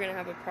 now we're gonna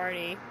have a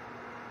party.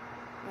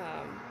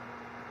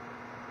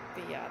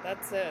 But yeah,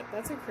 that's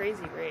a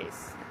crazy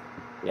race.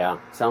 Yeah,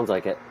 sounds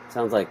like it.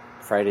 Sounds like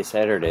Friday,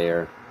 Saturday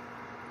are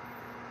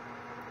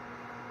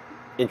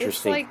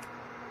interesting.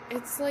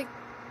 It's like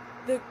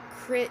the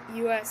Crit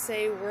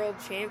USA World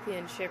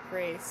Championship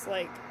race,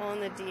 like on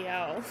the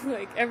DL.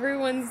 Like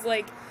everyone's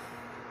like,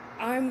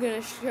 I'm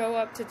gonna show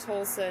up to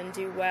Tulsa and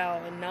do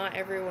well, and not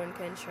everyone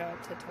can show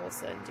up to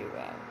Tulsa and do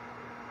well.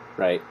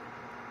 Right.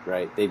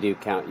 They do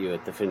count you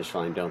at the finish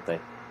line, don't they?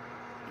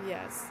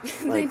 Yes.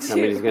 Like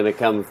somebody's gonna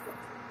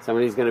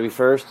be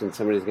first and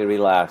somebody's gonna be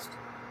last.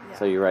 Yeah.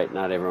 So you're right,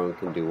 not everyone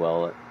can do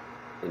well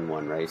in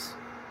one race.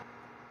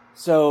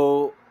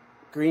 So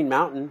Green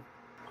Mountain,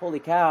 holy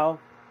cow,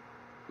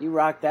 you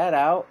rocked that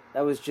out.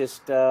 That was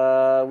just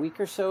a week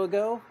or so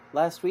ago,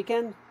 last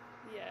weekend?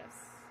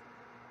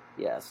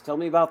 Yes, tell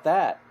me about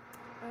that.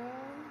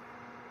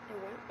 It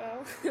went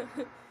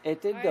well. It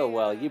did go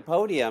well. You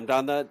podiumed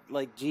on the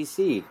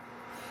GC.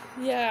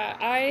 Yeah,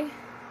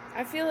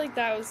 I feel like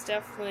that was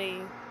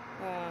definitely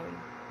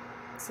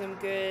some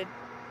good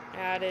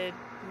added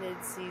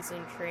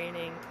mid-season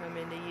training come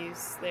into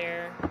use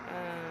there.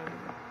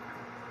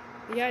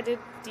 Yeah, I did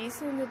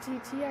decent in the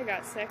TT. I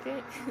got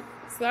second.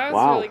 So that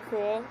was really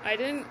cool. I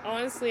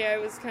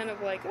was kind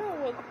of like, oh,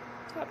 well,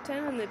 top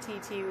 10 on the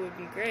TT would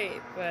be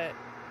great, but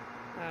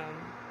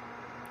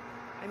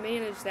I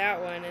managed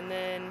that one, and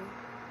then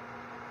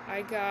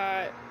I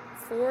got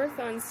 4th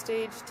on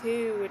stage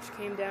 2, which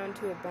came down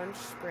to a bunch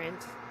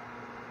sprint,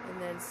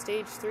 and then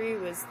stage 3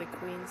 was the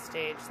Queen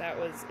stage. That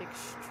was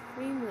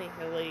extremely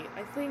hilly.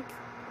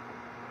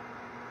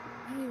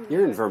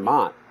 You're in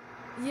Vermont.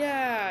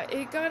 Yeah,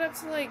 it got up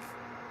to I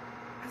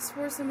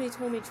swore somebody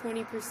told me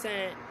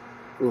 20%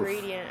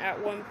 gradient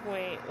at one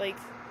point.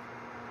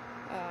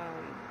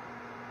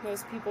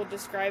 Most people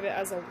describe it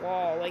as a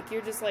wall.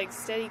 You're just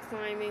steady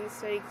climbing,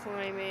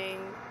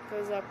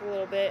 goes up a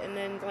little bit, and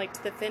then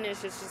to the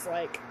finish it's just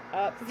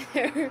up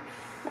there.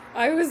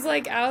 I was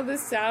out of the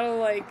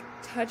saddle,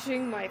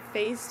 touching my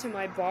face to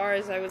my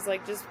bars. I was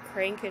just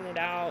cranking it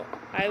out.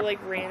 I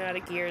ran out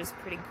of gears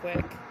pretty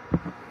quick.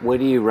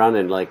 What are you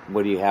running?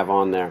 What do you have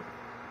on there?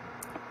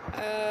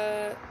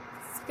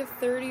 It's a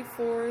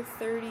 34,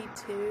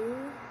 32.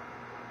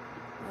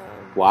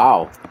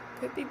 Wow.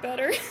 Could be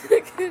better.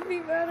 Could be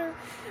better.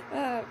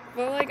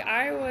 But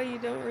Iowa, you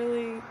don't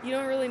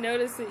really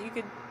notice that you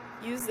could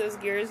use those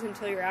gears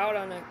until you're out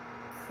on a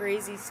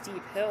crazy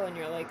steep hill, and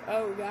you're like,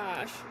 oh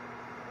gosh,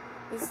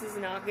 this is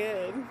not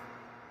good.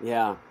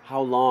 Yeah. How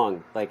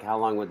long? How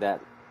long would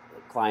that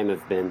climb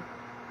have been?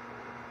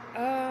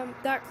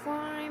 That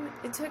climb,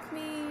 it took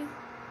me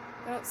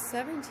about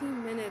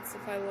 17 minutes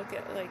if I look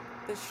at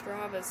the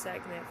Strava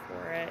segment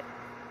for it.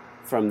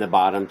 From the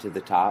bottom to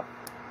the top?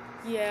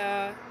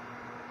 Yeah.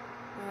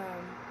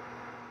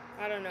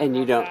 I don't know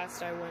how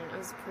fast I went. It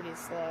was pretty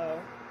slow.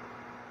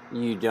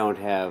 You don't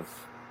have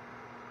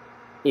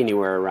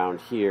anywhere around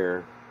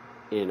here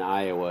in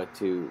Iowa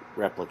to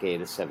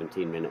replicate a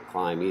 17-minute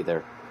climb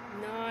either.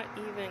 Not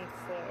even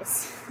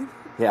close.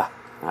 Yeah,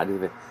 not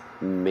even.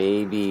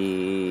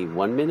 Maybe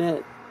 1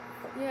 minute?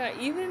 Yeah,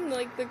 even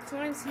the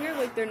climbs here,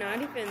 they're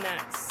not even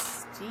that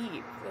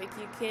steep.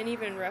 You can't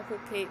even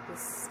replicate the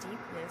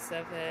steepness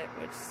of it,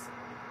 which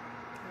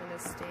kind of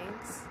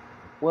stinks.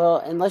 Well,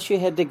 unless you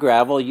head to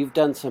gravel, you've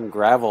done some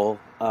gravel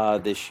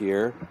this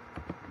year.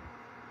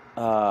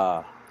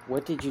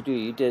 What did you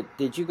do?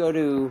 Did you go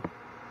to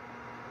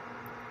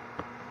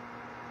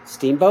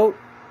Steamboat?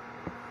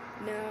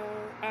 No,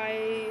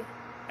 I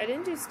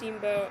didn't do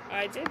Steamboat.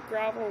 I did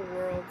Gravel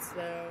Worlds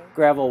though.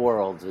 Gravel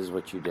Worlds is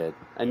what you did.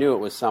 I knew it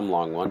was some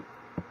long one.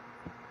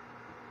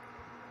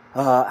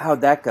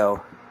 How'd that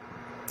go?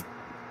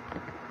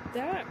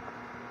 That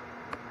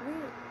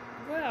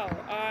well,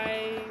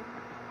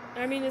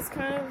 I mean, it's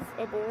kind of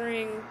a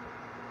boring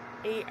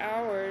 8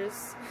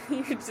 hours.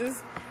 You're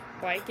just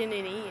biking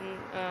and eating.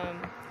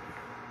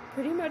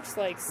 Pretty much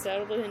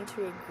settled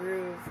into a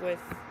groove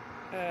with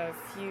a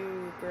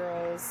few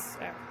girls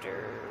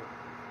after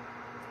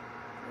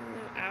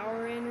an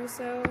hour in or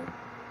so.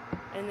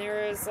 And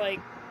there was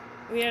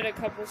we had a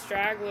couple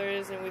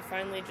stragglers, and we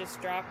finally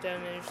just dropped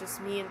them, and it was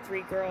just me and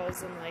 3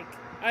 girls, and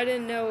I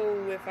didn't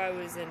know if I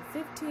was in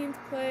 15th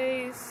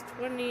place,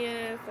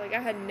 20th, I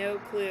had no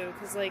clue,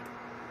 because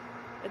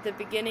at the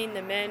beginning,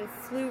 the men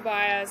flew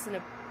by us,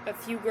 and a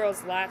few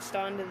girls latched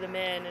onto the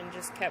men and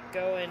just kept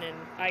going, and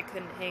I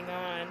couldn't hang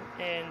on,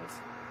 and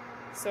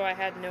so I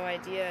had no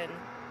idea. And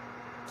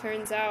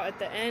turns out at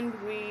the end,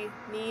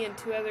 me and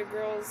 2 other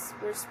girls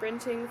were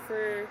sprinting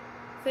for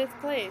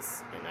 5th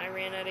place, and I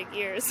ran out of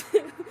gears.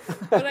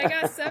 But I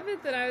got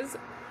 7th, and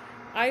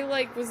I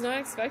was not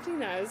expecting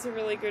that. It was a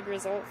really good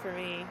result for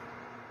me.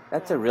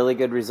 That's a really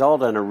good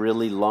result on a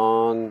really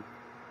long,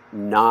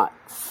 not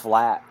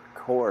flat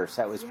course.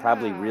 That was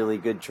probably really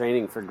good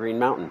training for Green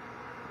Mountain.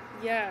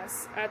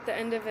 Yes. At the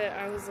end of it,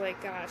 I was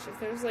like, gosh, if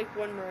there's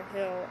one more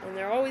hill, and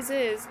there always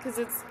is, because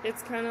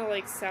it's kind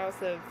of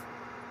south of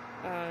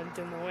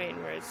Des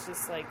Moines, where it's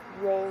just like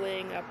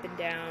rolling up and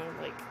down,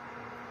 like,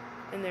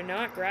 and they're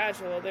not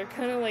gradual. They're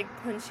kind of like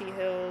punchy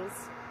hills.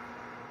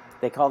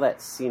 They call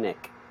that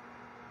scenic.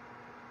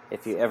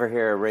 If you ever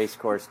hear a race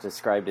course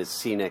described as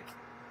scenic,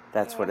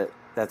 that's what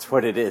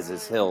it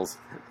is hills.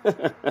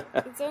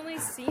 It's only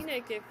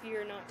scenic if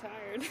you're not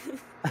tired.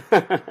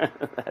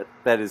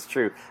 that is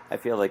true. I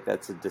feel like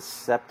that's a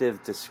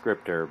deceptive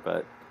descriptor,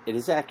 but it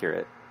is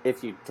accurate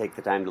if you take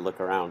the time to look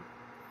around.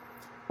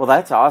 Well,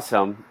 that's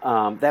awesome.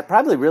 That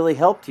probably really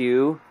helped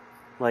you,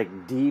 like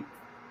deep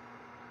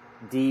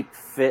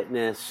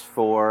fitness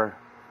for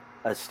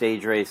a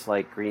stage race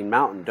like Green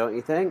Mountain, don't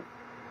you think?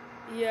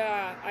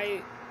 Yeah,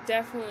 I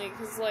definitely,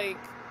 because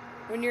like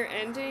when you're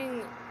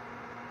ending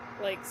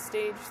like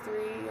stage 3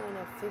 on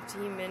a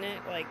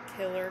 15-minute like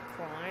killer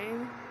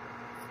climb,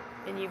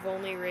 and you've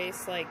only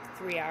raced like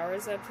 3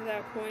 hours up to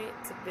that point,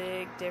 it's a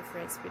big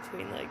difference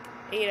between like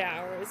 8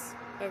 hours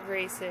of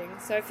racing.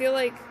 So I feel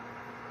like,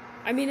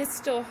 I mean, it's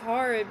still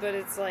hard, but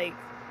it's like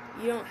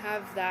you don't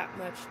have that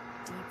much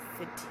deep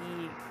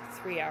fatigue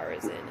 3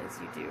 hours in as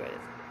you do at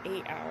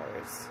 8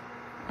 hours.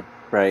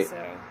 Right.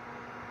 So,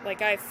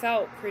 like, I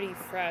felt pretty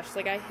fresh.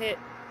 Like, I hit,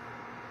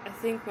 I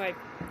think, my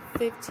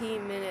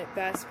 15-minute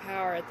best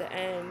power at the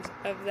end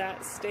of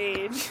that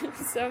stage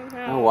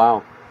somehow. Oh,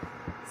 wow.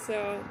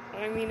 So,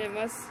 I mean, it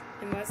must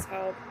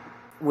help.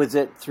 Was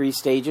it 3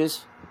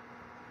 stages?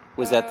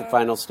 Was that the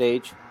final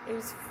stage? It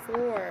was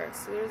 4,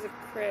 so there was a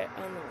crit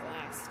on the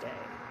last day.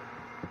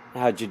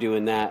 How'd you do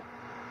in that?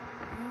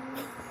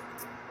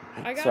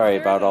 I got Sorry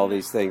third about all in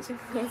these things.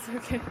 That's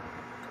okay.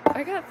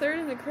 I got 3rd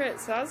in the crit,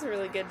 so that was a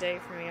really good day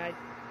for me.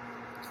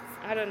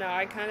 I don't know,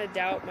 I kind of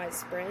doubt my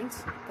sprint,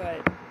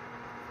 but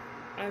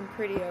I'm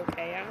pretty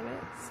okay at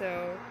it,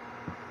 so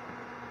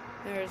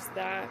there's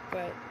that.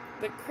 But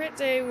the crit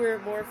day, we were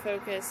more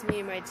focused, me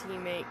and my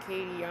teammate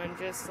Katie, on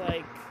just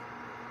like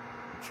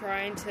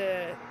trying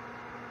to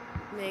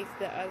make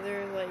the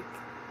other like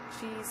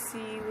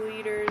GC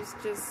leaders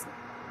just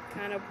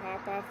kind of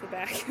pop off the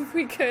back if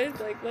we could.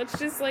 Like, let's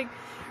just like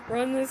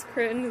run this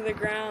crit into the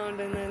ground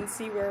and then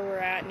see where we're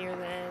at near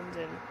the end.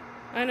 And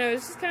I don't know,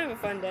 it's just kind of a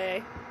fun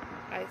day,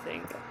 I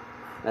think.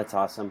 That's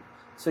awesome.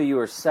 So you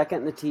were 2nd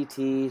in the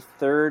TT,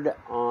 3rd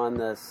on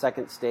the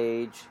 2nd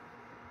stage.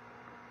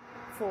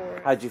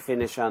 4. How'd you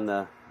finish on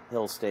the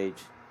hill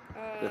stage,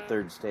 the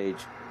 3rd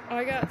stage?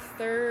 I got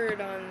 3rd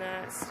on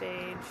that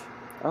stage.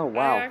 Oh,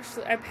 wow.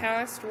 I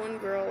passed one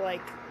girl,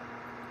 like,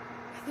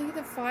 I think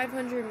the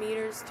 500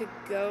 meters to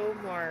go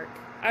mark.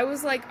 I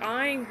was, like,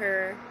 eyeing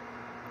her,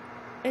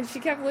 and she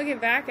kept looking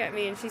back at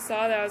me, and she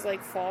saw that I was,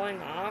 like,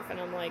 falling off, and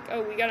I'm like,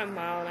 oh, we got a 1.5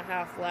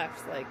 miles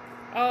left, like,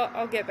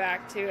 I'll get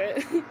back to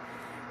it.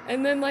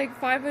 And then, like,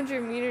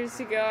 500 meters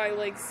to go, I,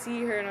 like,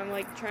 see her, and I'm,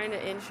 like, trying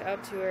to inch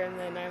up to her, and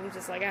then I'm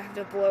just, like, I have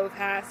to blow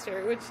past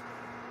her, which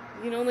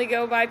you can only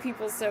go by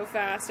people so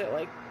fast at,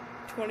 like,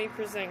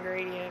 20%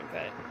 gradient,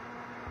 but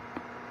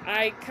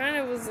I kind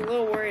of was a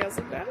little worried. I was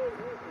like,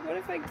 what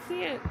if I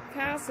can't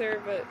pass her?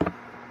 But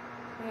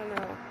I don't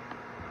know.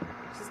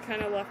 Just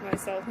kind of left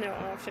myself no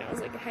option. I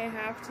was like, I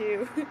have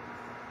to.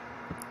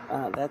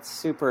 That's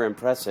super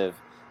impressive.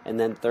 And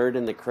then 3rd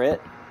in the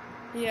crit?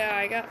 Yeah,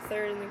 I got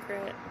 3rd in the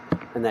crit.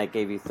 And that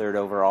gave you 3rd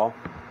overall?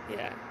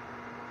 Yeah.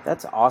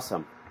 That's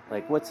awesome.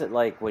 Like, what's it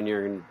like when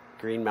you're in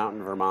Green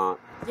Mountain, Vermont?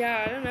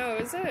 Yeah, I don't know.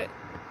 It was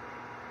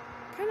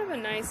kind of a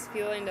nice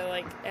feeling to,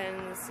 like,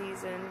 end the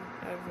season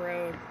of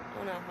road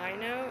on a high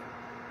note.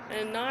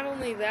 And not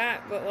only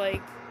that, but,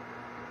 like,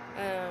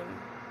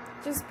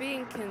 just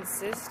being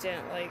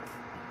consistent. Like,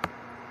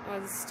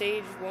 on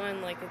stage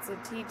 1, like, it's a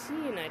TT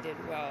and I did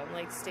well. And,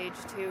 like, stage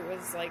 2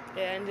 was, like,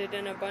 it ended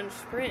in a bunch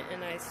sprint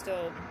and I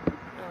still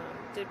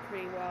did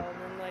pretty well.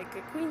 And then, like,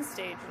 a queen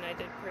stage and I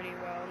did pretty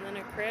well. And then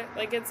a crit.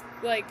 Like, it's,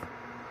 like,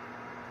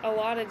 a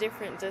lot of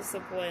different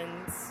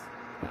disciplines,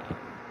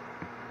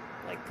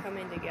 like,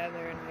 coming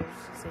together, and I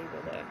was just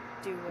able to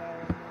do well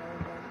in all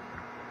of them.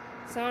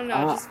 So, I don't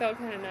know, it just felt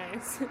kind of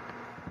nice.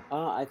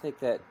 I think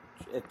that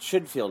it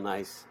should feel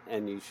nice,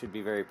 and you should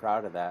be very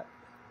proud of that.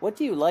 What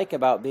do you like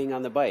about being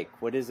on the bike?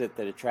 What is it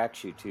that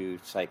attracts you to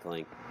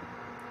cycling?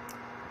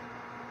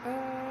 I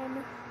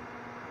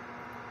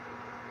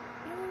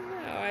don't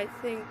know. I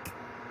think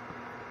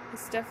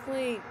it's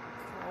definitely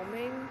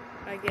calming.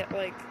 I get,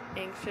 like,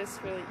 anxious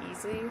really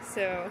easy,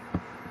 so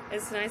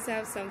it's nice to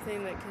have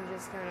something that can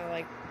just kind of,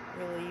 like,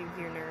 relieve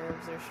your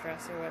nerves or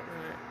stress or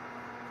whatnot.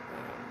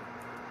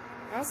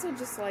 I also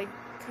just like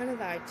kind of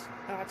the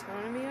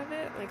autonomy of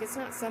it. Like, it's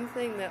not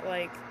something that,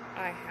 like,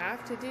 I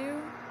have to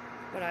do,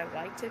 but I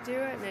like to do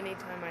it. And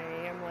anytime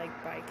I am,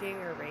 like, biking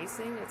or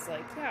racing, it's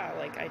like, yeah,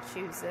 like, I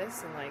choose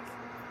this, and, like,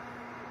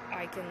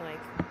 I can,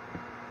 like,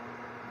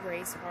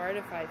 race hard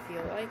if I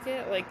feel like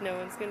it. Like, no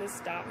one's gonna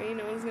stop me,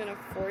 no one's gonna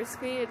force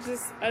me. It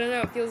just, I don't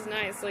know, it feels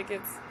nice. Like,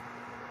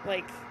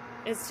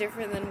 it's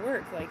different than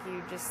work. Like,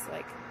 you just,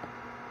 like,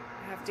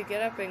 have to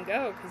get up and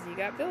go because you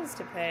got bills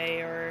to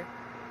pay, or,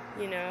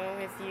 you know,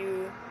 if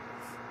you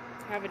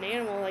have an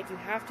animal, like, you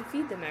have to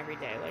feed them every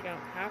day. Like, I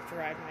don't have to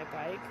ride my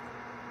bike,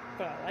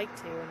 but I like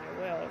to, and I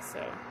will.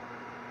 So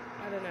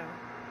I don't know.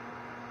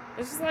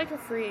 It's just like a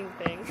freeing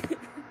thing.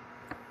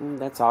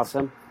 That's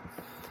awesome.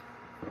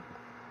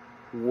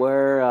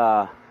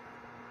 Well,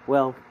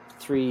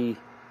 three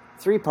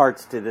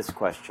parts to this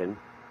question.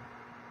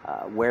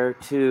 Where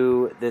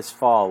to this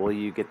fall? Will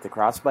you get the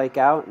cross bike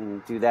out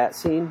and do that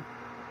scene?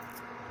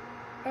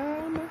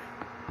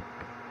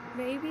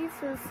 Maybe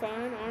for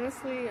fun.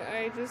 Honestly,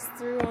 I just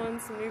threw on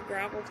some new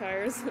gravel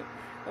tires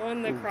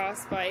on the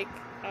cross bike.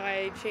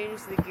 I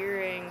changed the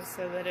gearing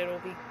so that it'll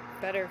be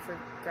better for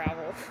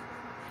gravel.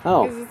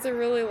 Oh. Because it's a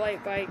really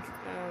light bike.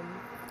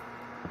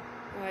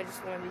 I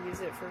just wanted to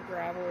use it for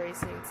gravel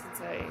racing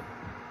since I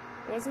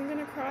wasn't going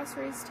to cross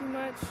race too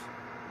much.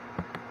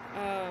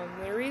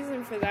 The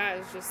reason for that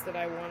is just that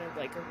I wanted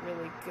like a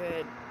really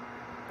good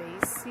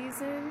base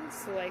season.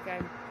 So like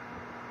I'm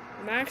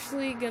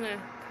actually going to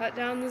cut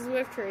down the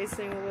Zwift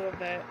racing a little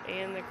bit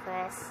and the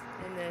cross,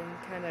 and then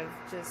kind of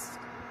just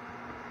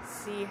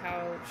see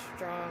how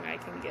strong I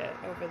can get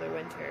over the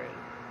winter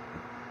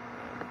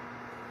and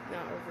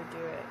not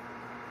overdo it.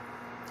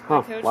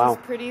 My coach is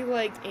pretty,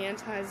 like,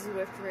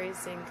 anti-Zwift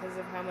racing because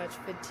of how much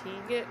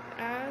fatigue it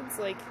adds.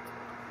 Like,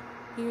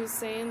 he was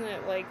saying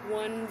that, like,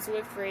 one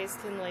Zwift race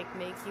can, like,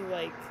 make you,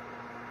 like,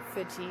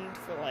 fatigued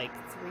for, like,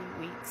 3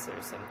 weeks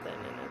or something.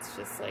 And it's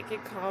just, like,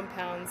 it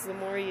compounds the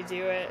more you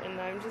do it. And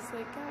I'm just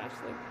like, gosh,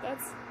 like,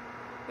 that's...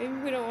 Maybe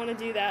we don't want to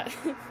do that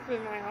for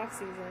my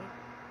off-season.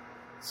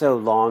 So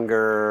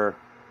longer,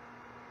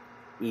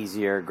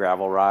 easier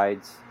gravel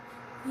rides?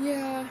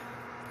 Yeah,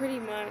 pretty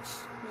much.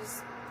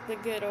 Just... the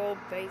good old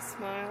base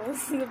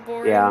miles, the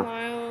boring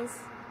miles.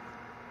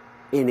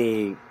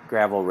 Any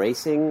gravel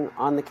racing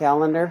on the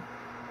calendar?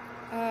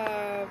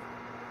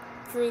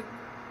 For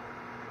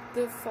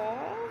the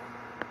fall?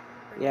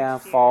 Yeah,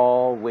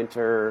 fall,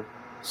 winter,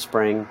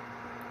 spring.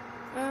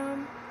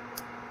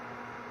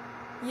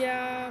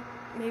 Yeah,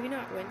 maybe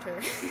not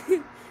winter.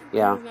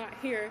 Yeah. It's not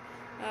here.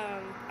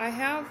 I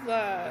have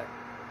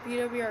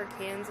BWR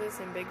Kansas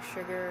and Big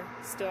Sugar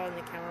still on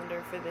the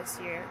calendar for this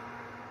year.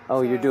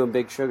 Oh, so, you're doing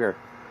Big Sugar.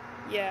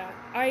 Yeah,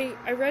 I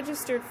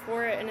registered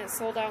for it and it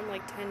sold out in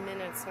like 10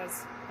 minutes, so I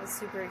was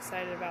super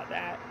excited about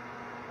that.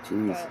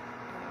 Jeez. But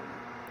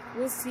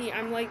we'll see.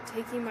 I'm like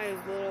taking my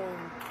little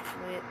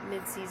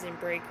mid-season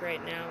break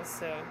right now,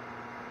 so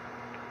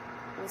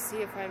we'll see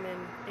if I'm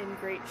in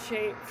great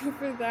shape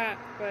for that.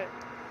 But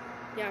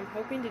yeah, I'm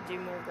hoping to do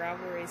more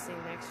gravel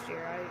racing next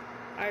year.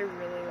 I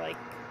really like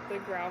the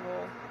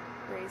gravel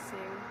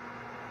racing.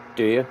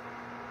 Do you?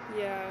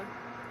 Yeah.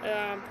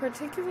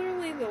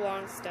 Particularly the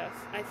long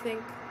stuff. I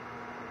think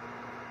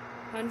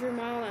 100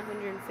 mile and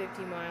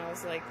 150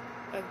 miles, like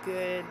a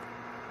good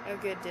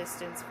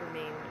distance for me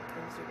when it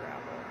comes to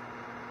gravel.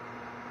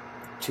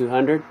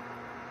 200?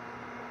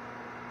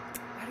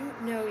 I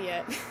don't know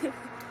yet.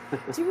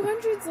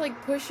 200's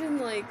like pushing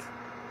like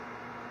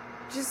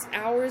just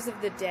hours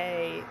of the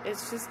day.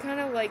 It's just kind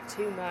of like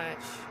too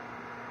much.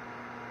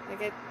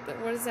 Like,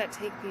 what does that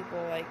take people?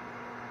 Like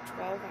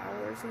 12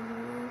 hours or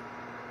more?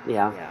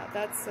 Yeah. Yeah,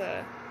 that's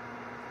I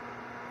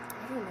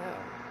don't know.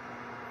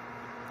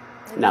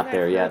 And not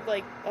there yet.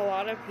 Like a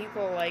lot of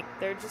people, like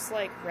they're just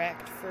like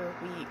wrecked for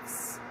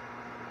weeks.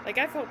 Like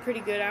I felt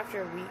pretty good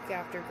after a week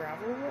after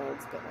Gravel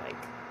Worlds, but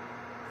like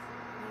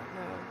I don't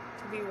know,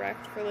 to be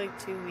wrecked for like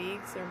 2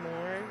 weeks or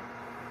more,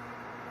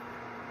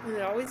 and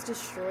it always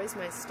destroys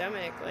my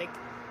stomach. Like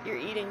you're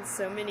eating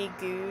so many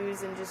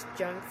goos and just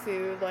junk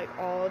food like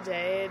all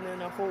day, and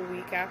then a whole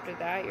week after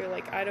that, you're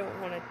like, I don't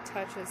want to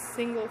touch a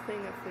single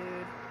thing of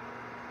food.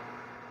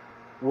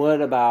 What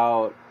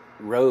about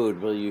road?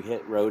 Will you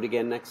hit road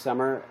again next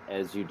summer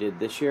as you did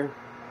this year?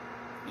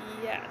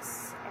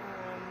 Yes.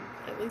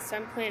 At least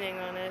I'm planning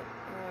on it.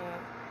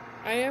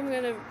 I am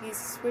going to be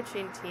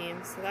switching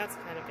teams, so that's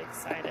kind of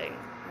exciting.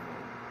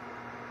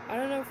 I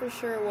don't know for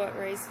sure what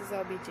races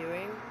I'll be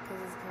doing,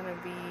 because it's going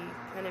to be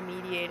kind of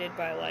mediated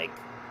by, like,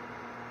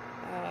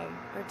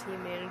 our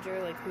team manager,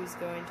 like, who's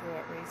going to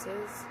what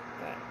races,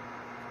 but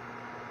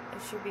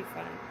it should be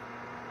fun.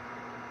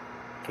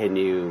 Can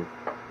you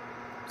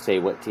say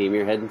what team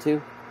you're heading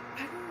to?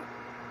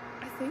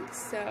 I think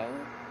so.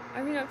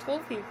 I mean, I've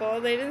told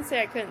people. They didn't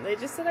say I couldn't. They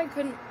just said I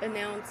couldn't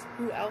announce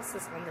who else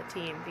is on the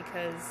team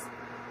because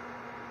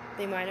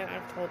they might not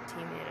have told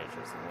team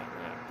managers and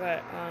whatnot.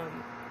 But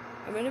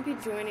I'm going to be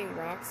joining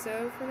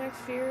Roxo for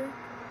next year.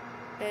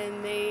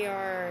 And they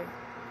are,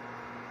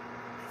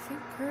 I think,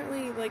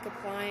 currently, like,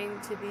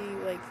 applying to be,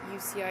 like,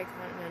 UCI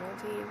Continental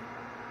team.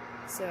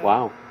 So,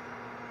 wow.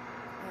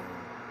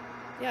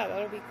 Yeah,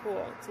 that'll be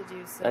cool to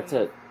do some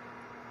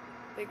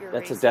bigger races.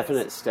 That's a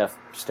definite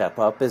step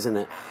up, isn't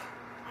it?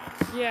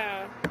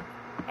 Yeah,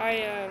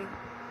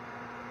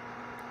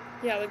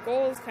 the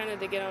goal is kind of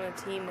to get on a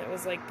team that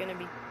was, like, going to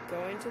be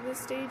going to the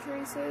stage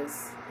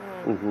races,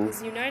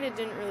 because United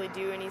didn't really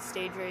do any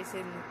stage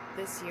racing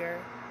this year,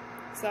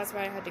 so that's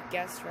why I had to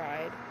guest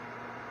ride.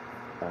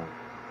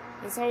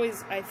 It's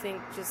always, I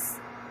think, just,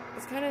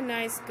 it's kind of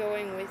nice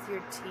going with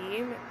your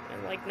team,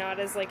 and, like, not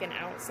as, like, an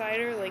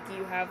outsider, like,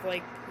 you have,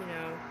 like, you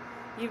know,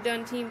 you've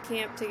done team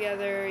camp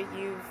together,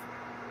 you've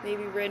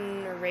maybe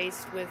ridden or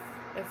raced with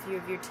a few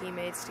of your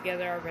teammates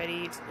together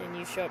already, and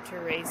you show up to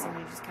a race and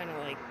you just kind of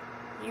like,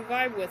 you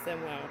vibe with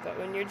them well. But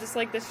when you're just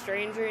like the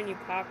stranger and you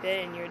pop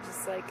in, you're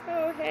just like,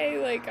 oh, hey,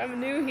 like, I'm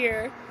new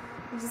here.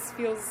 It just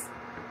feels,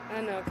 I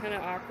don't know, kind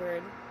of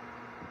awkward.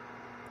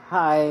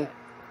 Hi,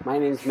 my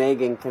name's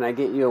Maeghan. Can I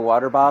get you a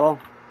water bottle?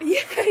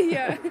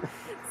 Yeah.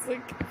 It's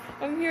like,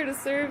 I'm here to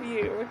serve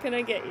you. What can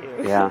I get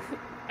you? Yeah.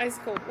 Ice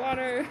cold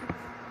water,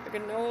 a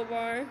granola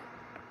bar.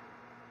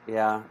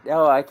 Yeah.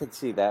 Oh, I could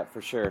see that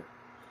for sure.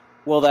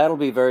 Well, that'll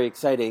be very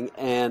exciting,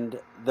 and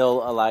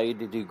they'll allow you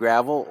to do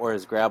gravel, or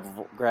is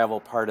gravel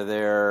part of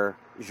their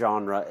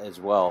genre as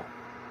well?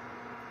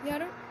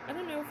 Yeah, I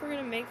don't know if we're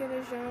gonna make it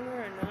a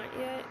genre or not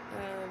yet.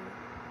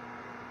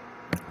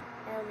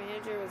 Our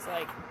manager was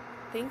like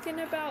thinking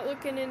about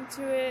looking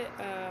into it,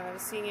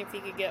 seeing if he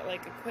could get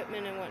like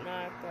equipment and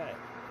whatnot, but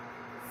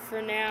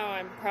for now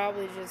I'm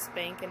probably just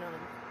banking on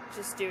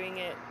just doing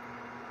it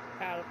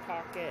out of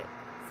pocket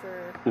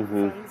for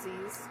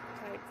funsies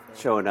type thing.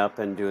 Showing up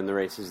and doing the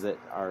races that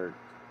are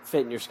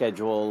fitting your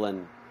schedule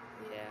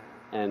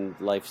and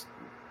life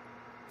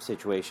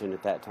situation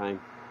at that time.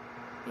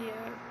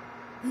 Yeah.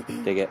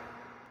 Dig it.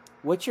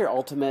 What's your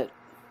ultimate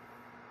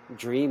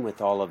dream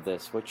with all of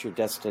this? What's your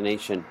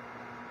destination?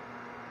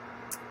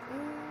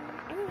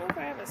 I don't know if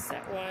I have a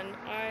set one.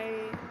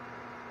 I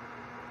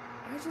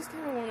just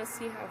kind of want to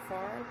see how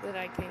far that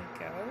I can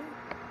go.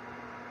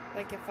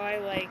 Like, if I,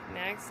 like,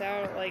 max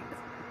out at, like,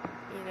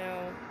 you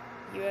know,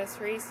 U.S.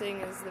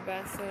 racing is the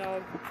best that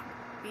I'll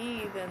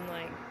be, then,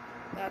 like,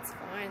 that's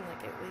fine.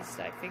 Like, at least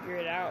I figure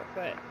it out.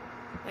 But,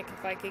 like,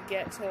 if I could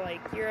get to, like,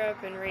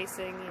 Europe and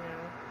racing, you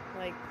know,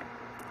 like,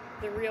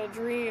 the real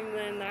dream,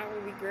 then that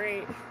would be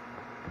great.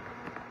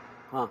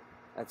 Huh.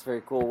 That's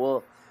very cool.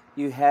 Well,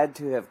 you had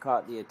to have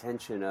caught the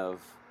attention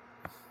of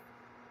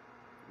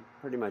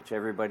pretty much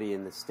everybody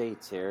in the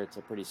States here. It's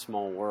a pretty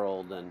small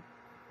world, and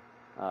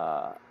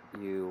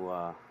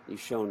you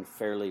shone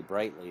fairly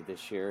brightly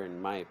this year,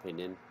 in my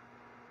opinion.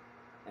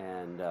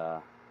 And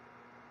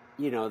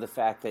you know, the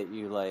fact that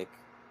you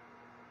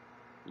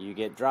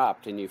get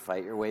dropped and you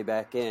fight your way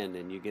back in,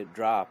 and you get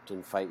dropped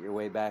and fight your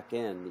way back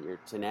in. Your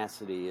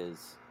tenacity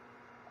is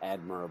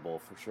admirable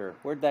for sure.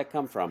 Where'd that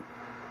come from?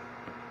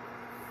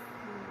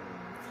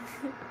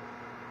 I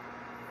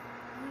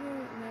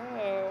don't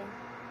know.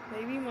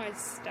 Maybe my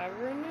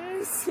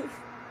stubbornness?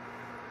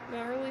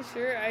 Not really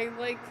sure. I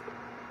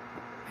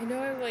know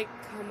I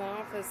come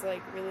off as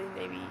really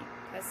maybe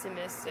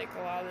pessimistic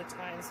a lot of the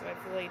time, so I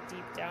feel like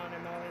deep down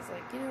I'm always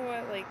like, you know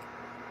what,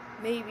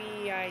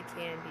 maybe I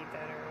can be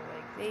better.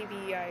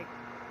 Maybe I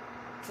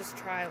just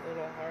try a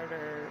little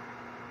harder.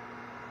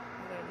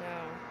 I don't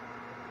know.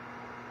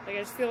 I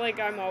just feel like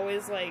I'm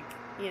always not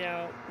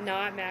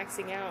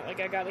maxing out. I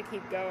gotta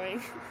keep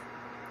going.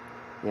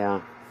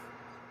 Yeah.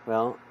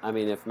 Well, I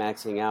mean, if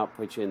maxing out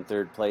puts you in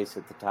third place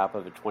at the top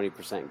of a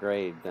 20%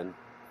 grade, then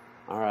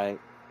all right.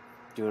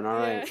 Doing all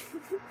right.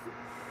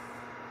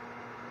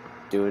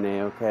 Doing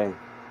A-okay.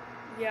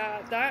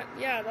 Yeah,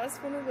 that's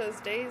one of those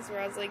days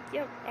where I was like,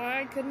 yep,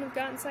 I couldn't have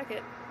gotten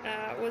second.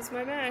 Was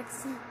my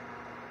max.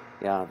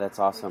 Yeah, that's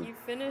awesome. You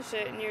finish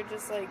it and you're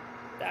just like,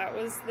 that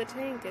was the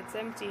tank, it's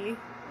empty.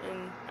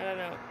 And I don't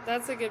know,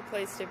 that's a good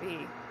place to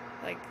be.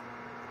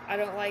 I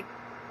don't like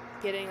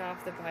getting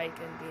off the bike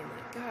and being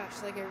like,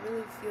 gosh, I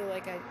really feel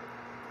like I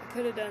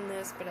could have done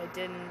this, but I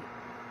didn't.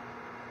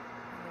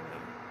 I don't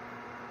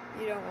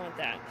know. You don't want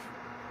that.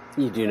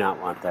 You do not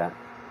want that.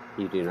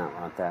 You do not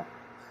want that.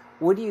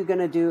 What are you going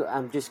to do?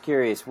 I'm just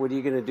curious. What are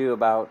you going to do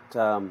about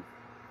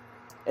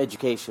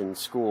education,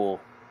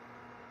 school,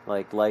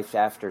 life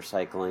after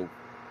cycling?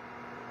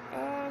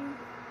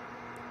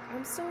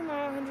 I'm still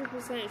not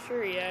 100%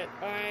 sure yet.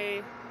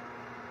 I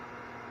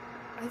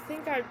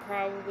think I'd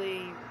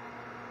probably,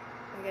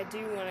 I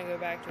do want to go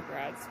back to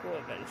grad school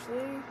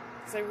eventually,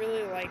 because I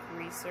really like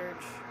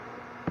research.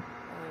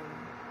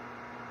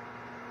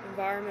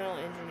 Environmental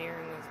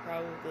engineering was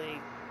probably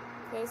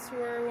close to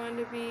where I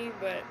wanted to be,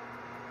 but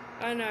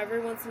I don't know, every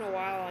once in a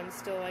while I'm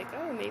still like,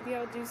 oh, maybe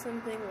I'll do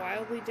something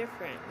wildly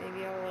different.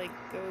 Maybe I'll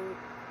go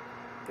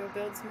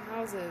build some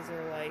houses,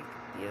 or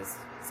be a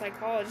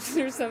psychologist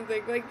or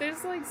something.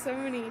 There's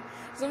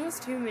there's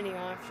almost too many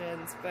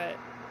options, but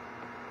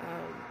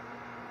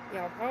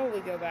yeah, I'll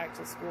probably go back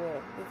to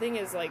school. The thing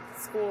is,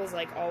 school is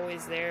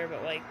always there,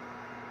 but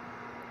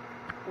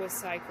with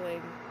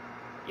cycling,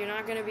 you're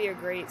not gonna be a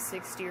great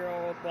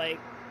 60-year-old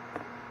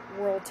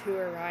world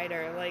tour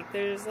rider.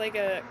 There's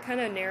a kind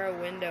of narrow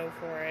window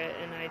for it,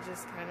 and I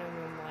just kind of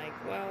am like,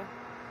 well,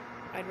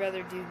 I'd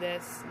rather do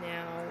this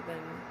now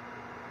than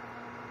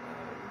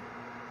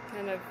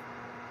kind of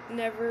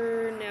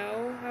never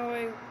know how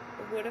I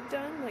would have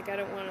done. I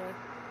don't want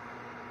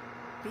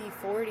to be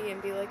 40 and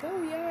be like,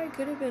 oh yeah, I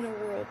could have been a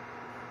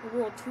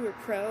world tour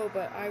pro,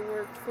 but I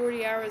worked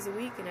 40 hours a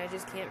week and I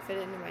just can't fit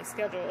it into my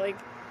schedule.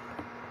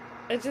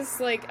 It's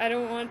just I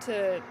don't want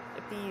to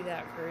be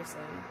that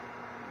person.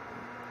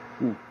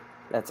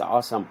 That's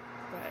awesome.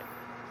 But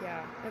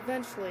yeah,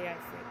 eventually I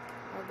think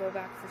I'll go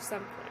back for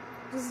something.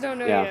 Just don't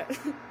know yet.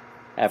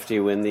 After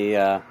you win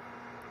the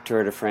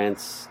Tour de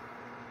France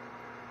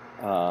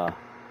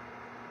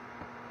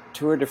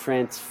Tour de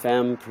France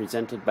Femme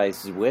presented by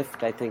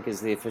Zwift, I think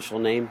is the official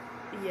name.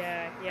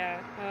 Yeah.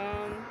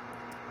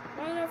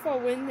 I don't know if I'll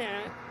win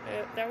that.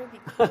 That would be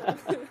cool.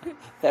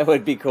 That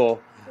would be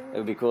cool. It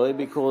would be cool. It'd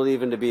be cool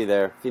even to be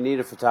there. If you need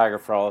a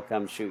photographer, I'll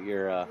come shoot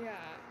your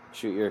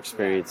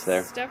experience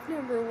there. Step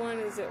number 1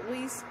 is at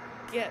least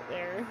get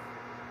there.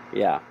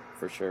 Yeah,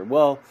 for sure.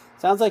 Well,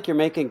 sounds like you're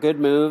making good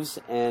moves,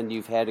 and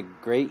you've had a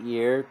great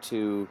year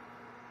to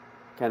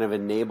kind of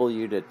enable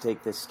you to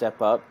take this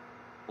step up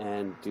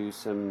and do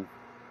some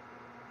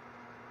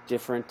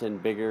different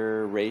and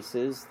bigger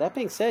races. That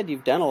being said,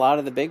 you've done a lot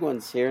of the big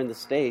ones here in the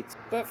States.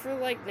 But for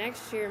like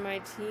next year, my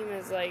team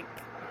is like,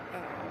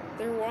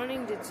 they're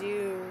wanting to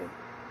do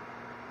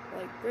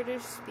like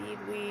British Speed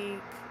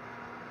Week.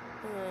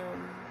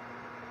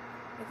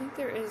 I think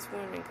there is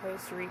one in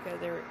Costa Rica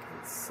they were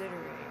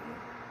considering.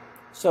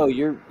 So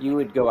you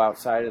would go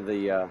outside of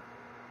the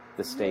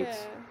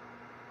States?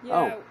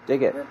 Yeah. Oh,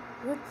 dig it.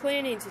 We're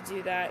planning to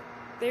do that.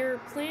 They're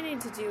planning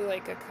to do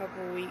like a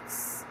couple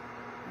weeks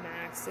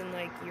max in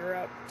like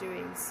Europe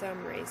doing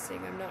some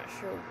racing. I'm not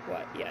sure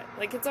what yet.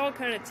 Like it's all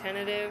kind of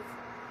tentative.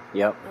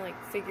 Yep. And like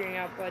figuring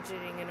out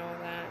budgeting and all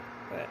that.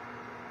 But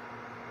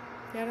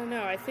yeah, I don't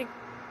know. I think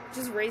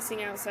just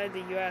racing outside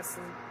the U.S.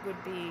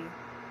 would be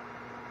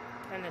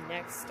kind of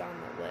next on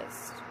the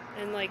list.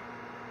 And like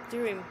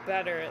doing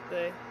better at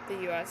the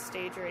U.S.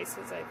 stage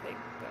races, I think.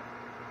 But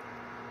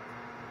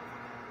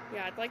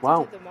yeah, I'd like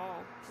to do them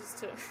all just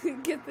to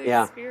get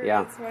the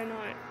experience. Yeah. Why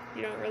not?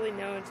 You don't really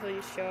know until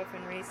you show up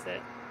and race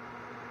it.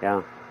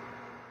 Yeah.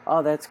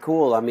 Oh, that's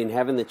cool. I mean,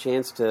 having the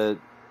chance to,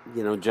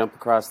 jump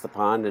across the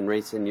pond and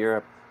race in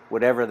Europe,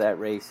 whatever that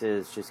race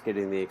is, just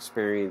getting the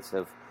experience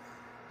of,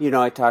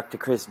 I talked to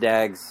Chris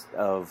Daggs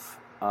of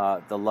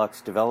the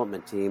Lux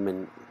development team,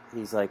 and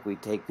he's like, we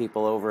take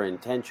people over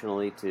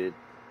intentionally to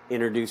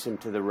introduce them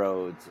to the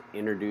roads,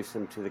 introduce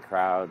them to the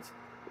crowds,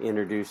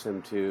 introduce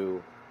them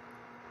to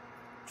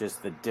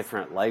just the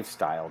different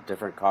lifestyle,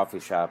 different coffee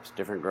shops,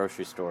 different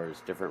grocery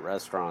stores, different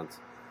restaurants,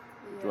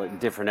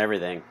 different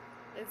everything.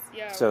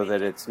 So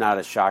that it's not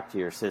a shock to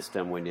your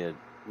system when you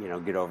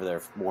get over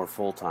there more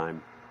full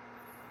time.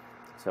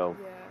 So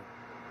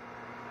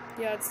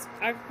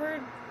I've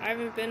heard, I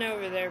haven't been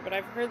over there, but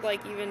I've heard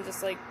like even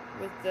just like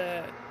with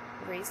the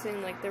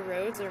racing, like the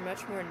roads are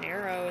much more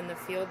narrow and the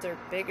fields are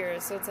bigger,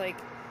 so it's like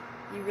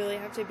you really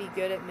have to be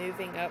good at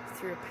moving up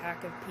through a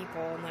pack of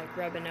people and like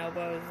rubbing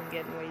elbows and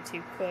getting way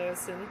too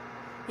close and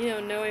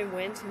knowing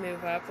when to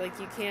move up. Like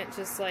you can't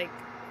just like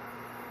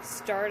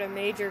start a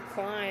major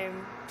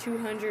climb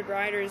 200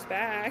 riders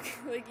back.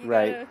 Like you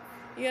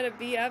gotta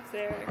be up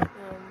there.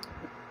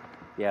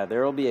 Yeah,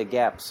 there will be a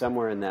gap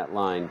somewhere in that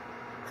line.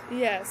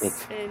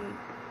 Yes, and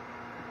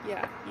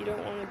you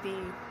don't want to be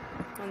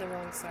on the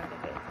wrong side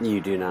of it. You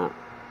do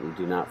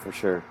not for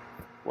sure.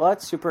 Well,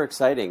 that's super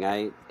exciting.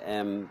 I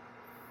am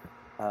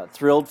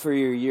thrilled for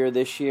your year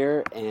this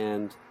year,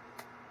 and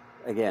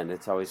again,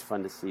 it's always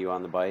fun to see you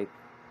on the bike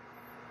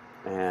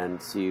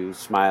and see you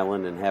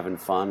smiling and having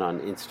fun on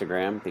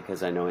Instagram,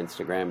 because I know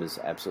Instagram is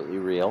absolutely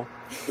real.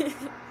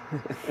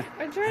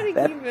 I try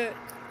to keep it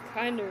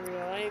kind of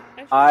real.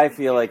 I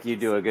feel like you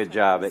do a good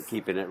job at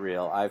keeping it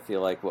real. I feel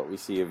like what we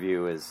see of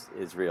you is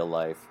real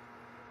life.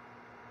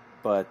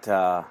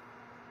 But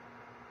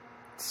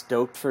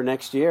stoked for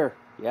next year.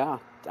 Yeah,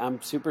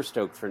 I'm super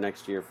stoked for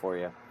next year for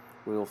you.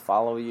 We will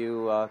follow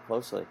you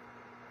closely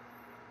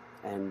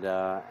and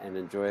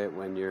enjoy it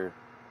when you're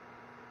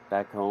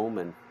back home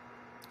and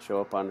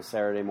show up on a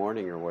Saturday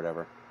morning or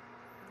whatever,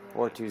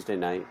 or Tuesday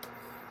night.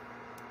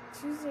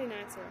 Tuesday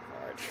nights are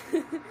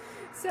hard.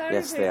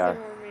 Yes, they are.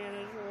 More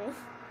manageable.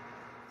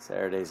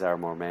 Saturdays are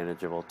more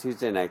manageable.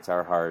 Tuesday nights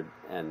are hard,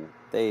 and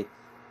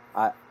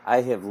I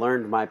have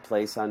learned my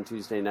place on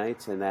Tuesday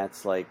nights, and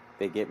that's like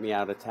they get me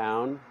out of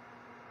town.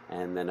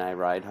 And then I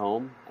ride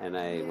home, and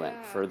I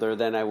went further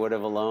than I would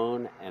have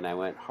alone, and I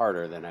went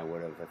harder than I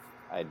would have if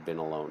I'd been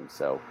alone.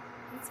 So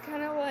it's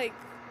kind of like,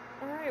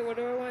 all right, what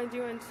do I want to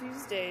do on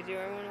Tuesday? Do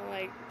I want to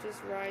like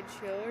just ride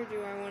chill, or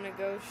do I want to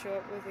go show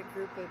up with a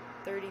group of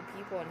 30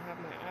 people and have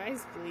my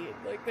eyes bleed?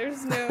 Like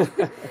there's no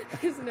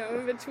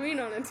in between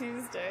on a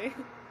Tuesday.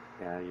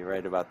 Yeah, you're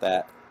right about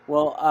that.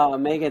 Well,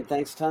 Maeghan,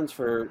 thanks tons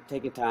for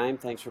taking time.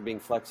 Thanks for being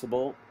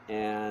flexible,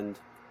 and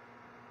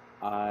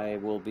I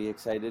will be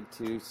excited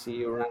to see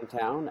you around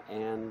town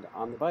and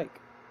on the bike.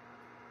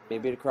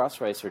 Maybe at a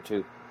cross race or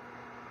two.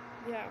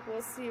 Yeah,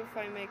 we'll see if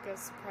I make a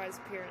surprise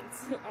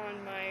appearance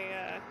on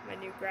my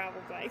new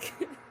gravel bike.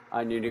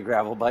 On your new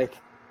gravel bike?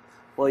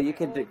 Well, you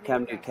could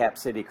come to Cap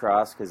City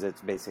Cross because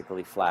it's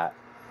basically flat.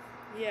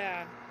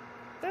 Yeah.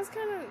 That's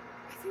I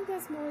think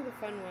that's more of the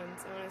fun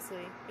ones,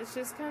 honestly. It's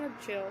just kind of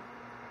chill.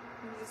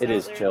 It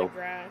is chill. In the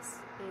grass,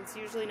 and it's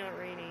usually not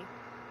rainy.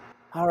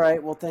 All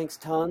right, well, thanks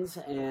tons,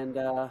 and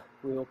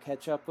we will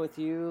catch up with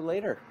you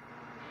later.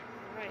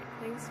 All right,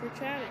 thanks for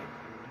chatting.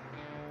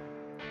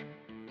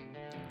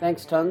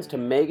 Thanks tons to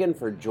Maeghan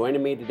for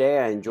joining me today.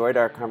 I enjoyed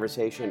our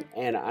conversation,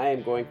 and I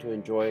am going to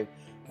enjoy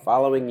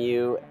following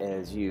you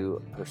as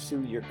you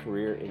pursue your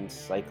career in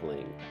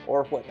cycling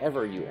or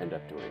whatever you end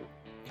up doing.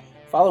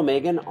 Follow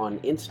Maeghan on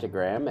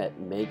Instagram at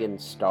Maeghan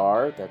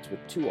Star, that's with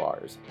 2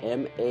 R's,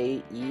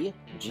 MaeGhanStarr,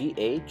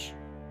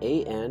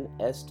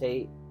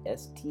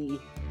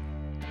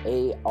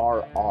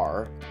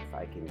 if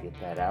I can get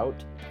that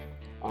out,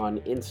 on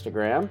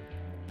Instagram,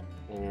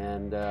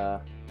 and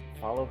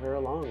follow her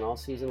along all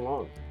season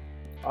long.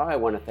 I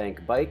want to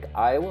thank Bike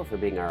Iowa for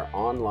being our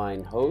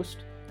online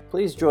host.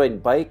 Please join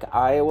Bike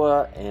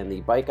Iowa and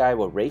the Bike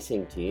Iowa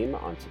racing team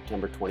on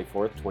September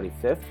 24th,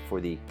 25th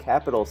for the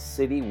Capital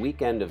City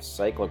Weekend of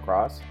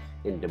Cyclocross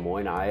in Des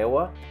Moines,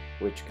 Iowa,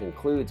 which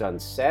concludes on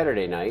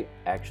Saturday night.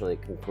 Actually,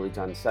 it concludes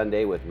on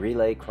Sunday with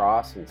relay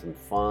cross and some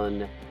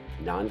fun,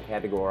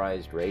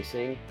 non-categorized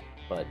racing.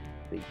 But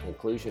the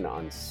conclusion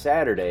on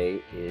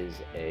Saturday is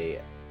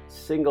a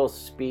single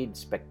speed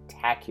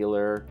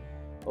spectacular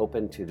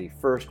open to the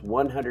first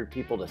 100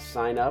 people to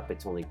sign up.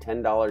 It's only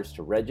 $10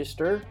 to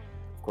register.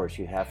 Of course,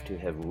 you have to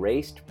have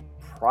raced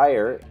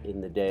previously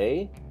in the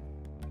day,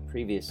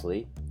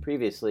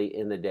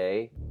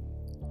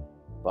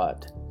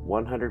 but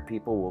 100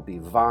 people will be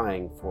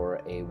vying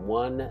for a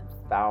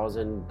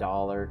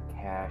 $1,000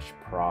 cash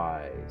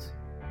prize.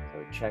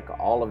 So check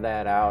all of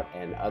that out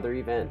and other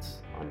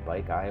events on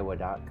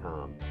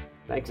bikeiowa.com.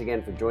 Thanks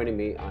again for joining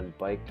me on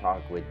Bike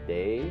Talk with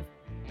Dave.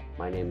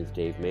 My name is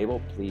Dave Mabel.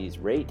 Please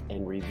rate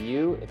and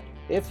review.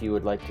 If you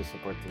would like to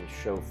support the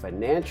show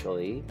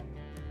financially,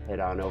 head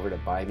on over to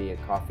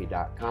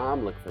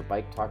buymeacoffee.com, look for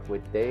Bike Talk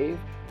with Dave,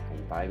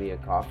 and buy me a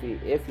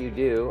coffee. If you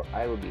do,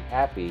 I would be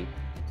happy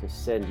to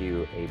send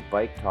you a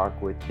Bike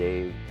Talk with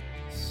Dave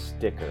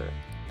sticker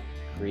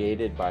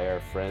created by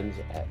our friends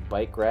at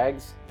Bike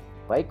Rags,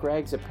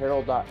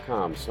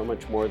 BikeRagsApparel.com. So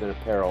much more than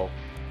apparel.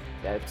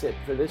 That's it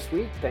for this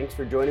week. Thanks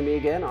for joining me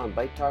again on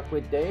Bike Talk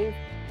with Dave.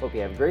 Hope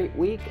you have a great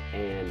week,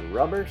 and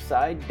rubber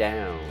side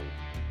down.